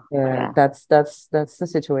 That's the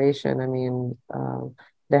situation. I mean,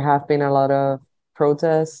 there have been a lot of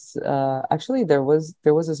protests. Actually, there was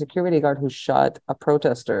a security guard who shot a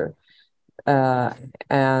protester,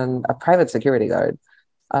 and a private security guard,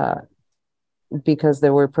 because they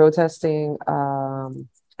were protesting an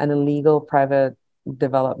illegal private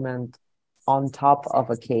development on top of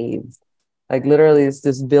a cave. Like literally, it's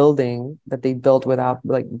this building that they built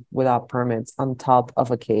without permits on top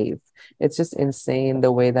of a cave. It's just insane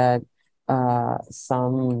the way that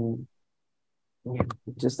some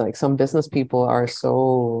just like some business people are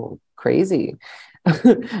so crazy.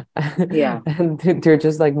 Yeah. And they're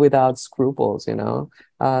just like without scruples, you know.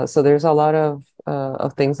 So there's a lot of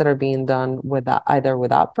things that are being done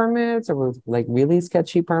without permits or with like really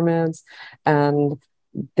sketchy permits, and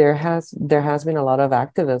there has been a lot of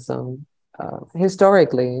activism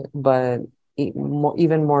historically, but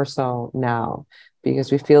even more so now,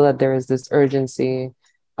 because we feel that there is this urgency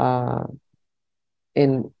uh,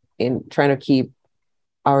 in trying to keep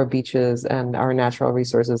our beaches and our natural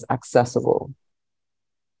resources accessible.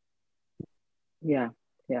 Yeah.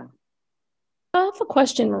 Yeah. I have a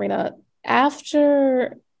question, Marina.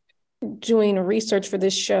 After doing research for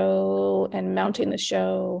this show and mounting the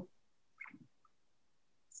show,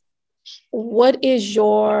 what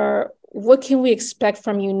can we expect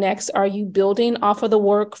from you next? Are you building off of the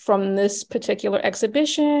work from this particular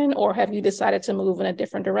exhibition, or have you decided to move in a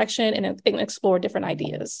different direction and explore different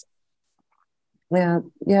ideas? Yeah,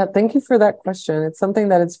 thank you for that question. It's something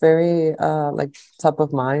that it's very like top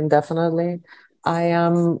of mind, definitely. I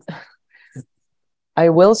am I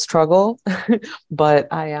will struggle, but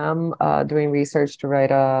I am doing research to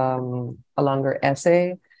write a longer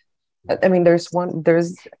essay. I mean, there's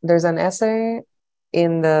an essay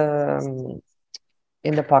in the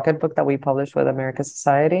pocketbook that we published with America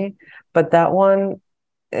Society, but that one,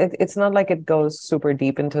 it's not like it goes super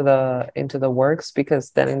deep into the works,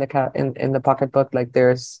 because then in the pocketbook, like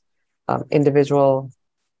there's individual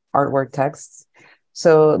artwork texts.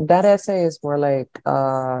 So that essay is more like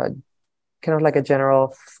kind of like a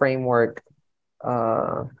general framework,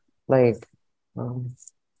 uh like um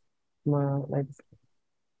more like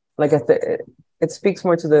it speaks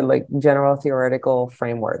more to the like general theoretical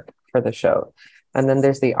framework for the show, and then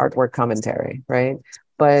there's the artwork commentary, right?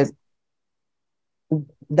 But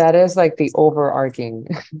that is like the overarching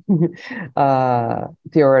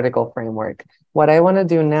theoretical framework. What I want to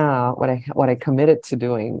do now, what I committed to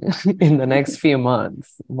doing in the next few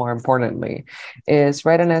months, more importantly, is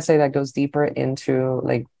write an essay that goes deeper into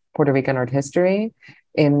like Puerto Rican art history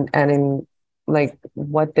in like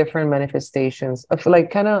what different manifestations of like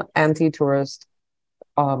kind of anti-tourist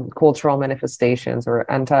cultural manifestations or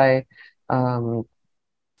anti um,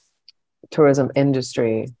 tourism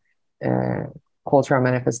industry uh, cultural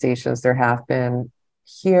manifestations there have been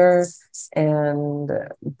here. And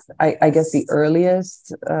I guess the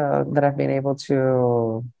earliest that I've been able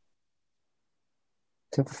to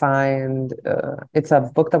find, it's a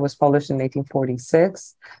book that was published in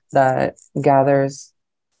 1846 that gathers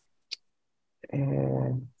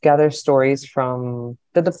stories from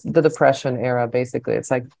the Depression era. Basically, it's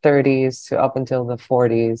like 30s to up until the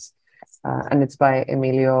 40s. And it's by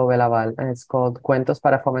Emilio Belaval, and it's called Cuentos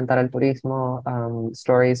para fomentar el turismo,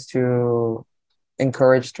 stories to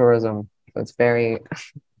encourage tourism. So it's very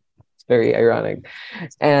ironic.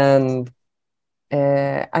 And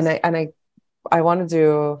I want to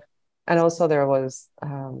do, and also there was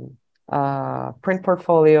a print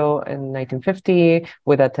portfolio in 1950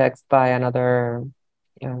 with a text by another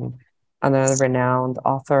renowned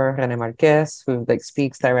author, René Marquez, who like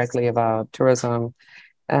speaks directly about tourism.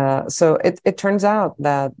 So it turns out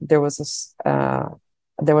that there was a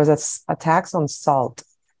tax on salt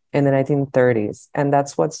in the 1930s, and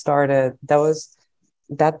that's what started.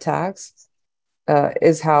 That tax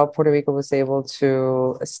is how Puerto Rico was able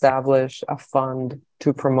to establish a fund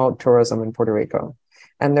to promote tourism in Puerto Rico,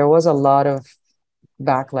 and there was a lot of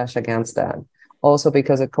backlash against that, also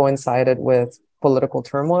because it coincided with political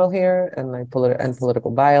turmoil here and like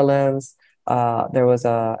political violence. There was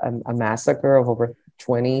a massacre of over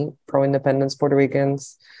 20 pro-independence Puerto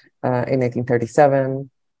Ricans in 1937.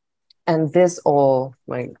 And this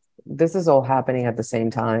is all happening at the same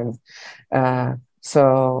time.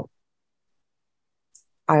 So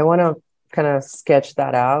I want to kind of sketch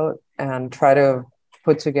that out and try to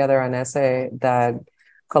put together an essay that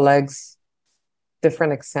collects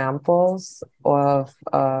different examples of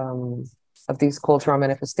these cultural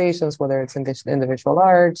manifestations, whether it's in individual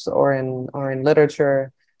arts or in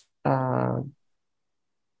literature,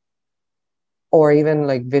 or even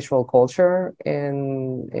like visual culture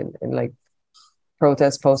in like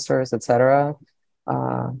protest posters, etc.,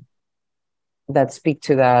 that speak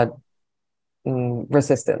to that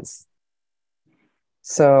resistance.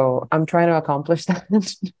 So I'm trying to accomplish that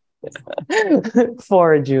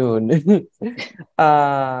for June.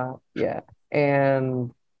 Yeah,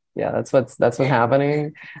 and yeah, that's what's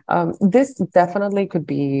happening. This definitely could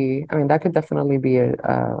be. I mean, that could definitely be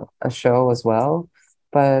a show as well.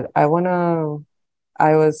 but I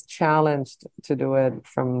was challenged to do it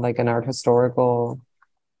from like an art historical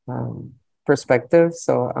um, perspective.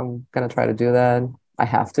 So I'm gonna try to do that. I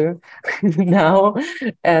have to now.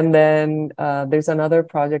 And then there's another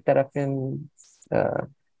project that I've been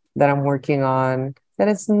that I'm working on that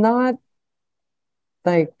is not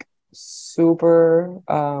like super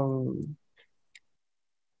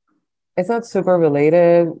it's not super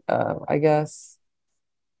related, I guess.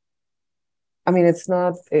 I mean, it's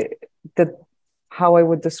not the how I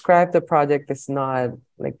would describe the project is not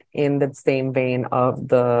like in the same vein of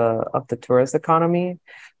the tourist economy,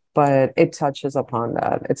 but it touches upon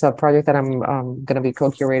that. It's a project that I'm going to be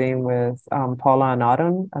co-curating with Paula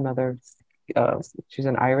Anodon, another she's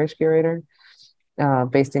an Irish curator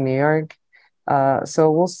based in New York.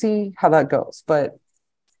 So we'll see how that goes, but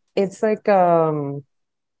it's like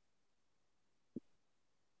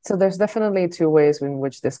so there's definitely two ways in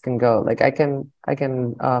which this can go. Like I can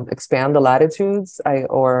expand the latitudes,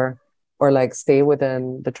 or like stay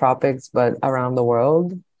within the tropics, but around the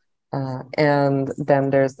world. And then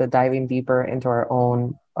there's the diving deeper into our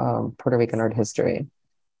own Puerto Rican art history.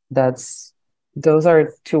 That's those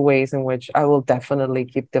are two ways in which I will definitely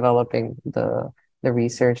keep developing the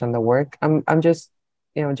research and the work. I'm just,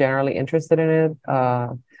 generally interested in it.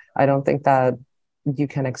 I don't think that you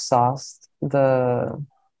can exhaust the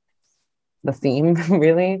theme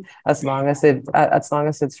really, as long as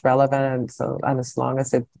it's relevant, and as long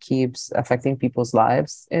as it keeps affecting people's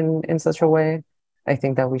lives in such a way. I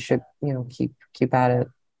think that we should, keep at it.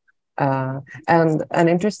 And an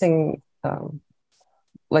interesting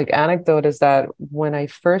like anecdote is that when I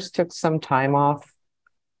first took some time off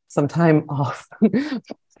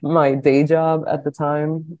my day job at the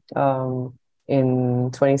time, in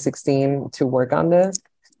 2016 to work on this,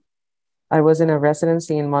 I was in a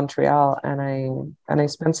residency in Montreal, and I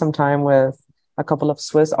spent some time with a couple of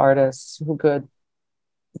Swiss artists who could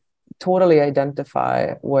totally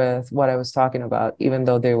identify with what I was talking about, even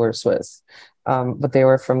though they were Swiss. But they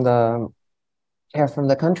were from the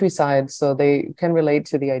countryside, so they can relate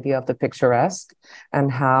to the idea of the picturesque, and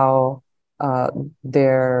how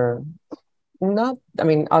they're not, I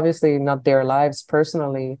mean, obviously not their lives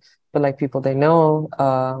personally, but like people they know,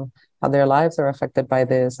 how their lives are affected by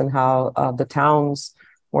this, and how the towns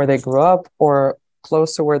where they grew up or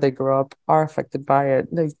close to where they grew up are affected by it.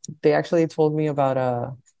 They actually told me about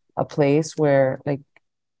a place where like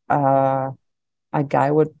uh, a guy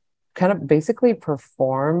would kind of basically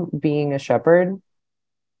perform being a shepherd,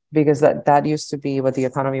 because that used to be what the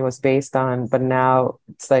economy was based on, but now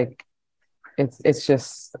it's like it's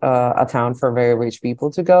just a town for very rich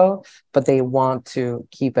people to go, but they want to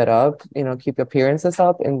keep it up, keep appearances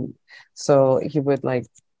up, and so he would like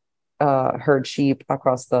herd sheep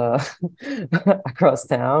across the across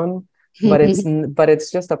town, but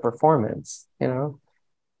it's just a performance,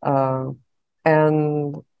 um,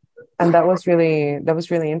 and that was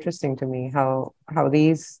really interesting to me, how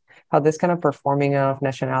this kind of performing of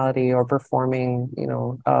nationality, or performing,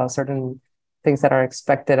 certain things that are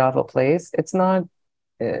expected of a place, it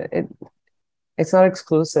it's not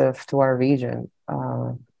exclusive to our region,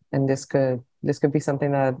 and this could be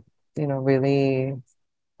something that, really,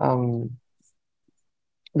 um,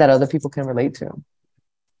 that other people can relate to.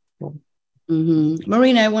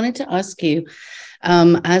 Marina, I wanted to ask you,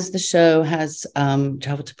 as the show has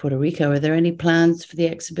traveled to Puerto Rico, are there any plans for the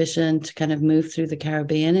exhibition to kind of move through the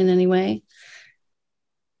Caribbean in any way?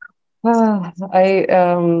 I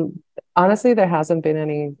honestly, there hasn't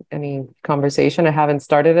been any conversation. I haven't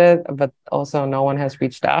started it, but also no one has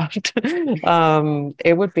reached out.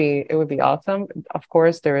 It would be awesome. Of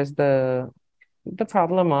course, there is the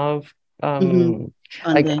problem of like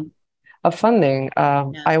Funding. of funding.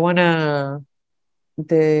 Yeah. I wanna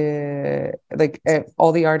the like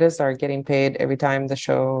all the artists are getting paid every time the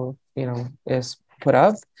show, is put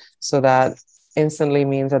up, so that instantly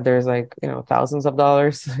means that there's like, thousands of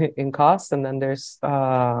dollars in costs, and then there's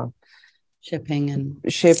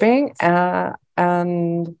shipping,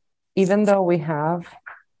 and even though we have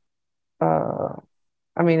uh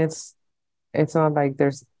I mean, it's not like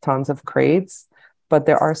there's tons of crates, but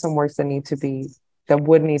there are some works that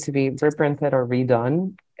would need to be reprinted or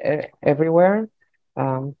redone everywhere.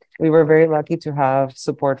 We were very lucky to have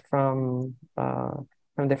support from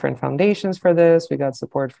different foundations for this. We got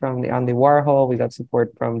support from the Andy Warhol. We got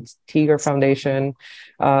support from Tiger Foundation,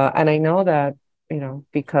 and I know that,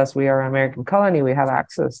 because we are an American colony, we have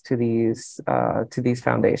access to these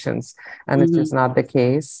foundations, and it's just not the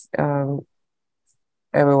case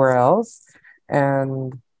everywhere else.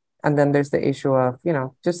 And then there's the issue of,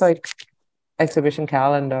 just like exhibition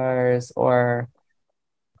calendars, or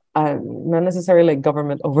not necessarily like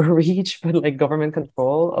government overreach, but like government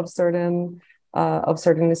control of certain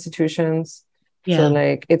institutions. So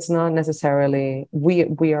like it's not necessarily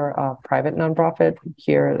we are a private nonprofit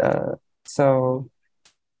here, so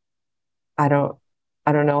I don't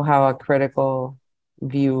know how a critical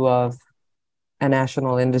view of a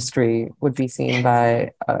national industry would be seen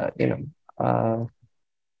by a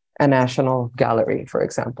national gallery, for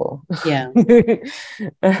example. Yeah.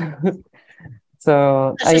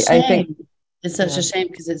 So I think it's such a shame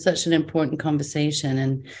because it's such an important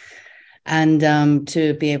conversation, and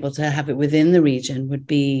to be able to have it within the region would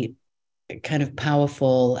be kind of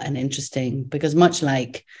powerful and interesting, because much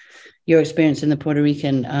like your experience in the Puerto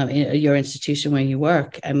Rican, your institution where you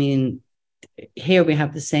work, I mean, here we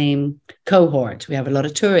have the same cohort. We have a lot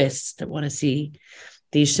of tourists that want to see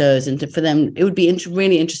these shows, and for them, it would be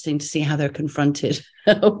really interesting to see how they're confronted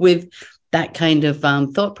with that kind of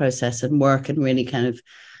thought process and work, and really kind of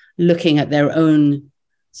looking at their own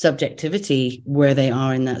subjectivity where they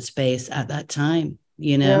are in that space at that time.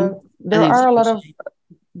 You know, there are a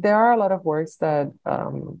lot of works that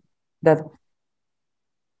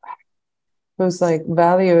whose like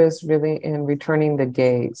value is really in returning the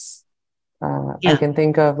gaze. I can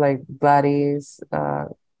think of like Gladys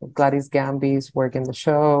Gamby's work in the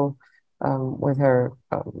show, with her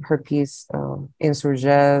piece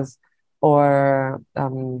Insurgés, or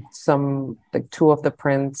some like two of the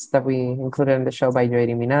prints that we included in the show by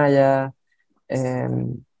Yoeri Minaya,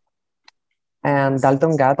 and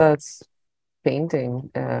Dalton Gata's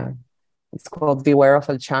painting. It's called Beware of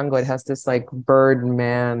El Chango. It has this like bird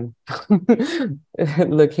man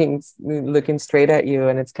looking straight at you,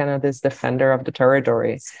 and it's kind of this defender of the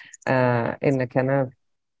territory in a kind of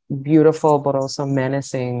beautiful but also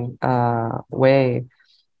menacing way.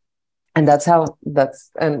 And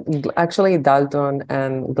and actually Dalton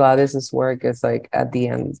and Gladys's work is like at the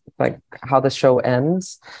end, like how the show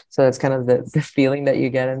ends. So it's kind of the feeling that you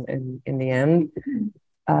get in the end.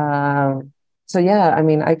 So yeah, I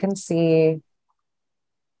mean, I can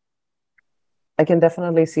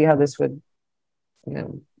definitely see how this would,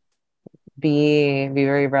 be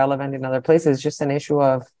very relevant in other places. It's just an issue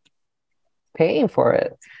of paying for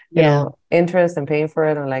it, you know, interest and paying for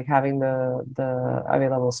it, and like having the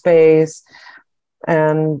available space.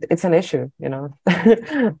 And it's an issue,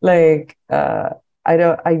 like I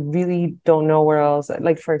really don't know where else,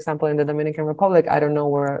 like for example in the Dominican Republic, I don't know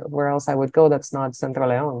where else I would go that's not Centro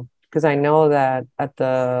León, because I know that at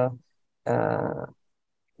the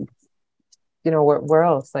where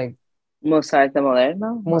else, like Museo Arte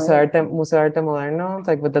Moderno, Museo Arte Moderno,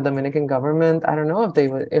 like with the Dominican government, I don't know if they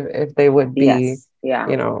would if they would be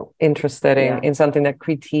interested in something that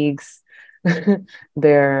critiques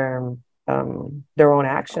their own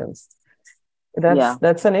actions.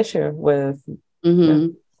 That's an issue with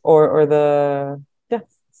or the I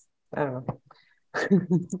don't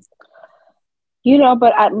know.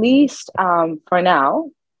 But at least for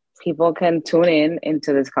now, people can tune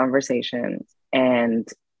into this conversation, and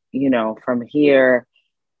from here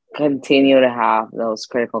continue to have those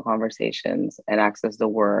critical conversations and access the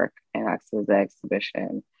work and access the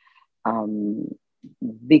exhibition,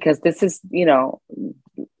 because this is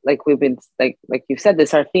like we've been like you said,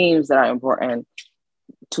 these are themes that are important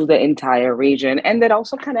to the entire region, and that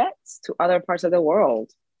also connects to other parts of the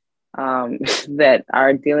world that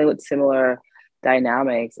are dealing with similar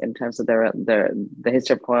dynamics in terms of the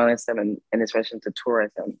history of colonialism and its relation to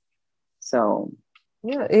tourism. So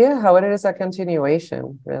how it is a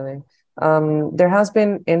continuation, really. There has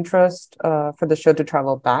been interest for the show to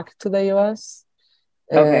travel back to the US.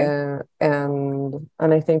 And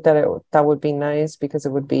I think that would be nice, because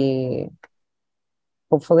it would be,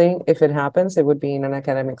 hopefully, if it happens, it would be in an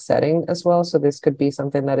academic setting as well. So this could be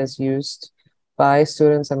something that is used by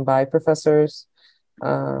students and by professors.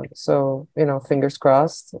 So fingers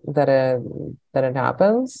crossed that it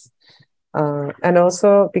happens. And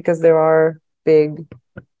also because there are big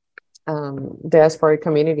diasporic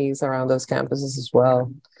communities around those campuses as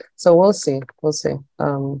well. So we'll see.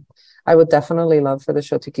 I would definitely love for the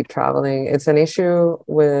show to keep traveling. It's an issue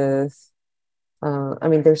with,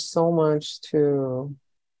 there's so much to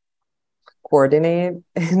coordinate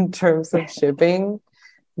in terms of shipping,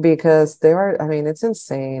 because it's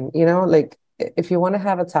insane. Like if you want to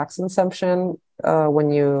have a tax exemption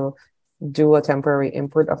when you do a temporary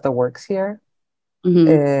import of the works here,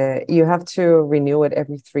 you have to renew it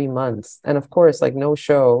every 3 months. And of course, like no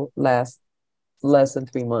show lasts less than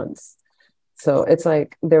 3 months. So it's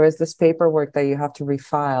like there is this paperwork that you have to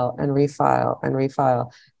refile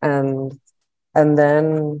and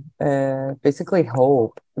then basically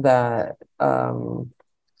hope that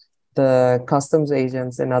the customs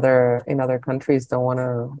agents in other countries don't want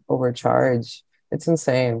to overcharge. It's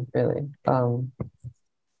insane, really.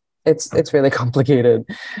 It's really complicated.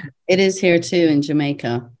 It is here too in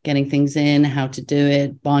Jamaica, getting things in, how to do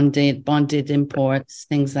it, bonded imports,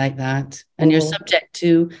 things like that. And you're subject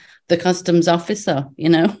to the customs officer,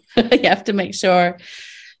 you have to make sure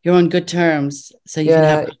you're on good terms so you can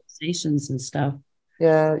have conversations and stuff.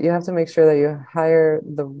 Yeah, you have to make sure that you hire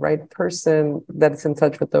the right person that's in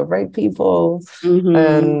touch with the right people.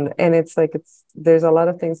 And it's like there's a lot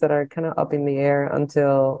of things that are kind of up in the air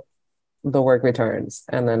until the work returns,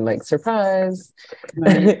 and then like surprise,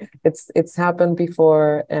 right. it's happened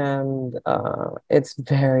before, and it's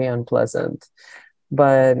very unpleasant.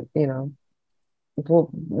 But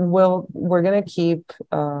we're gonna keep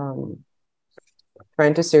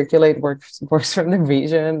trying to circulate works from the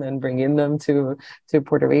region and bringing them to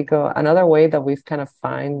Puerto Rico. Another way that we've kind of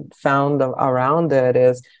found around it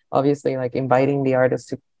is obviously like inviting the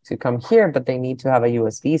artists to come here, but they need to have a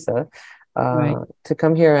US visa right. to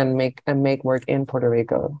come here and make work in Puerto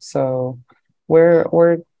Rico. So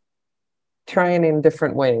we're trying in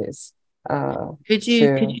different ways. Could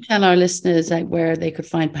you tell our listeners like where they could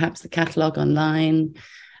find perhaps the catalog online?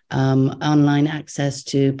 Online access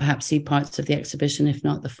to perhaps see parts of the exhibition, if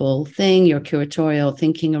not the full thing, your curatorial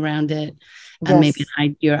thinking around it, and maybe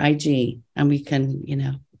your IG, and we can,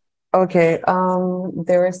 Okay.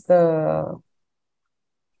 There is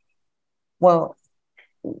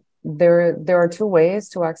there are two ways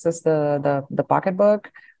to access the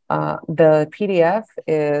pocketbook. The PDF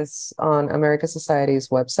is on American Society's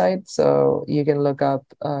website, so you can look up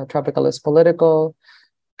Tropicalist Political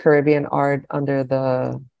Caribbean Art under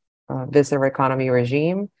the visitor economy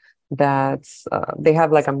regime. That's they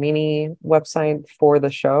have like a mini website for the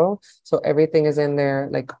show, so everything is in there,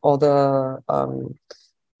 like all the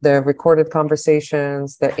recorded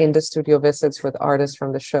conversations, the in the studio visits with artists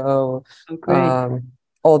from the show,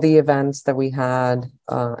 all the events that we had,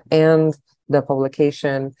 and the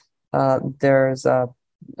publication. There's a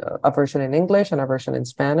version in English and a version in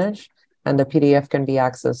Spanish, and the PDF can be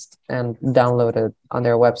accessed and downloaded on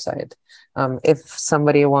their website. If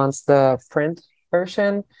somebody wants the print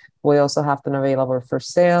version, we also have them available for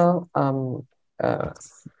sale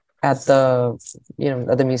at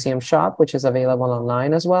the museum shop, which is available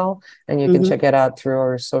online as well. And you can check it out through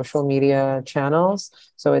our social media channels.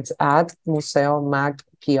 So it's at Museo Mac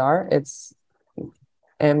PR. It's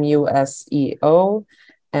MUSEO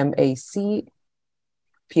MAC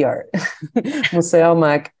PR. Museo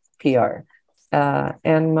Mac PR.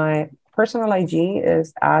 And my personal IG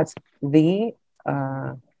is at the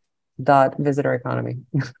 .visitor economy.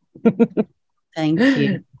 Thank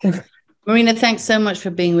you. Marina, thanks so much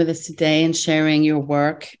for being with us today and sharing your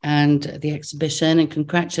work and the exhibition, and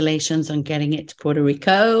congratulations on getting it to Puerto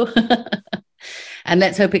Rico. And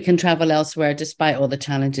let's hope it can travel elsewhere despite all the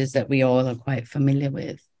challenges that we all are quite familiar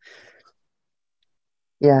with.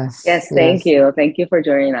 Yes. Thank you. Thank you for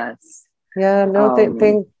joining us. Yeah, no,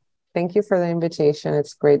 thank you for the invitation.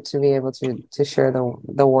 It's great to be able to share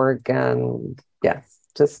the work, and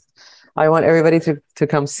I want everybody to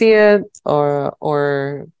come see it,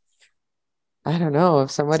 or I don't know,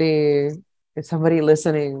 if somebody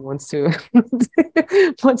listening wants to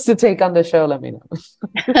take on the show, let me know.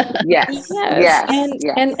 Yes.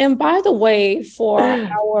 And by the way, for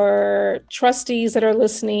our trustees that are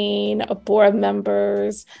listening, board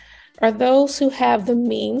members, are those who have the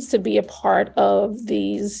means to be a part of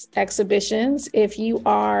these exhibitions. If you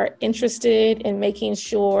are interested in making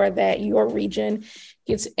sure that your region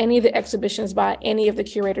gets any of the exhibitions by any of the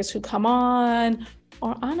curators who come on,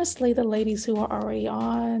 or honestly, the ladies who are already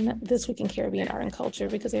on This Week in Caribbean Art and Culture,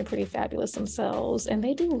 because they're pretty fabulous themselves and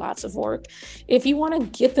they do lots of work. If you want to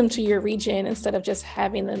get them to your region instead of just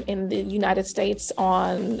having them in the United States,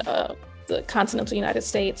 on the continental United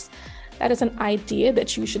States, that is an idea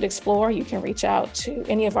that you should explore. You can reach out to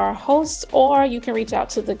any of our hosts, or you can reach out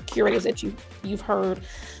to the curators that you've heard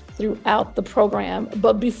throughout the program.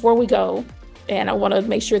 But before we go, and I want to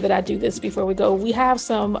make sure that I do this before we go, we have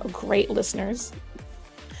some great listeners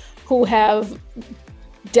who have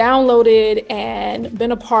downloaded and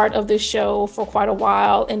been a part of this show for quite a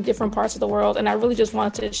while in different parts of the world. And I really just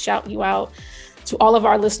wanted to shout you out to all of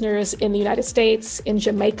our listeners in the United States, in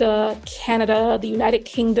Jamaica, Canada, the United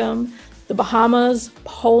Kingdom, the Bahamas,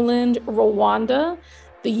 Poland, Rwanda,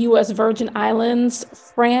 the US Virgin Islands,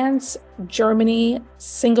 France, Germany,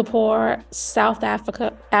 Singapore, South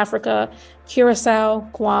Africa, Curacao,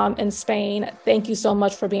 Guam, and Spain. Thank you so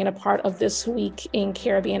much for being a part of This Week in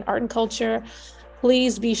Caribbean Art and Culture.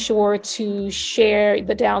 Please be sure to share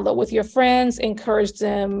the download with your friends, encourage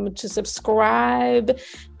them to subscribe,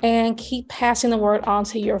 and keep passing the word on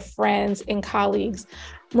to your friends and colleagues.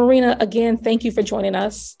 Marina, again, thank you for joining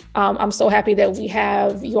us. I'm so happy that we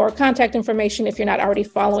have your contact information. If you're not already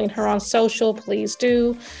following her on social, please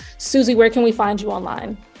do. Susie, where can we find you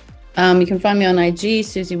online? You can find me on IG,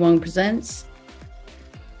 Susie Wong Presents.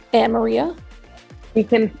 And Maria? You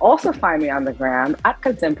can also find me on the gram at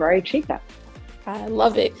Contemporary Chica. I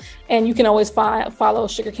love it. And you can always follow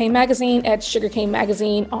Sugarcane Magazine at Sugarcane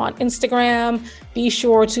Magazine on Instagram. Be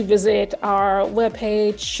sure to visit our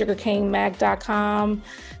webpage, sugarcanemag.com.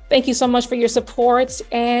 Thank you so much for your support,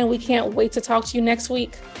 and we can't wait to talk to you next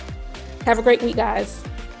week. Have a great week, guys.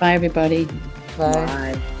 Bye, everybody. Bye.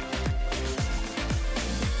 Bye.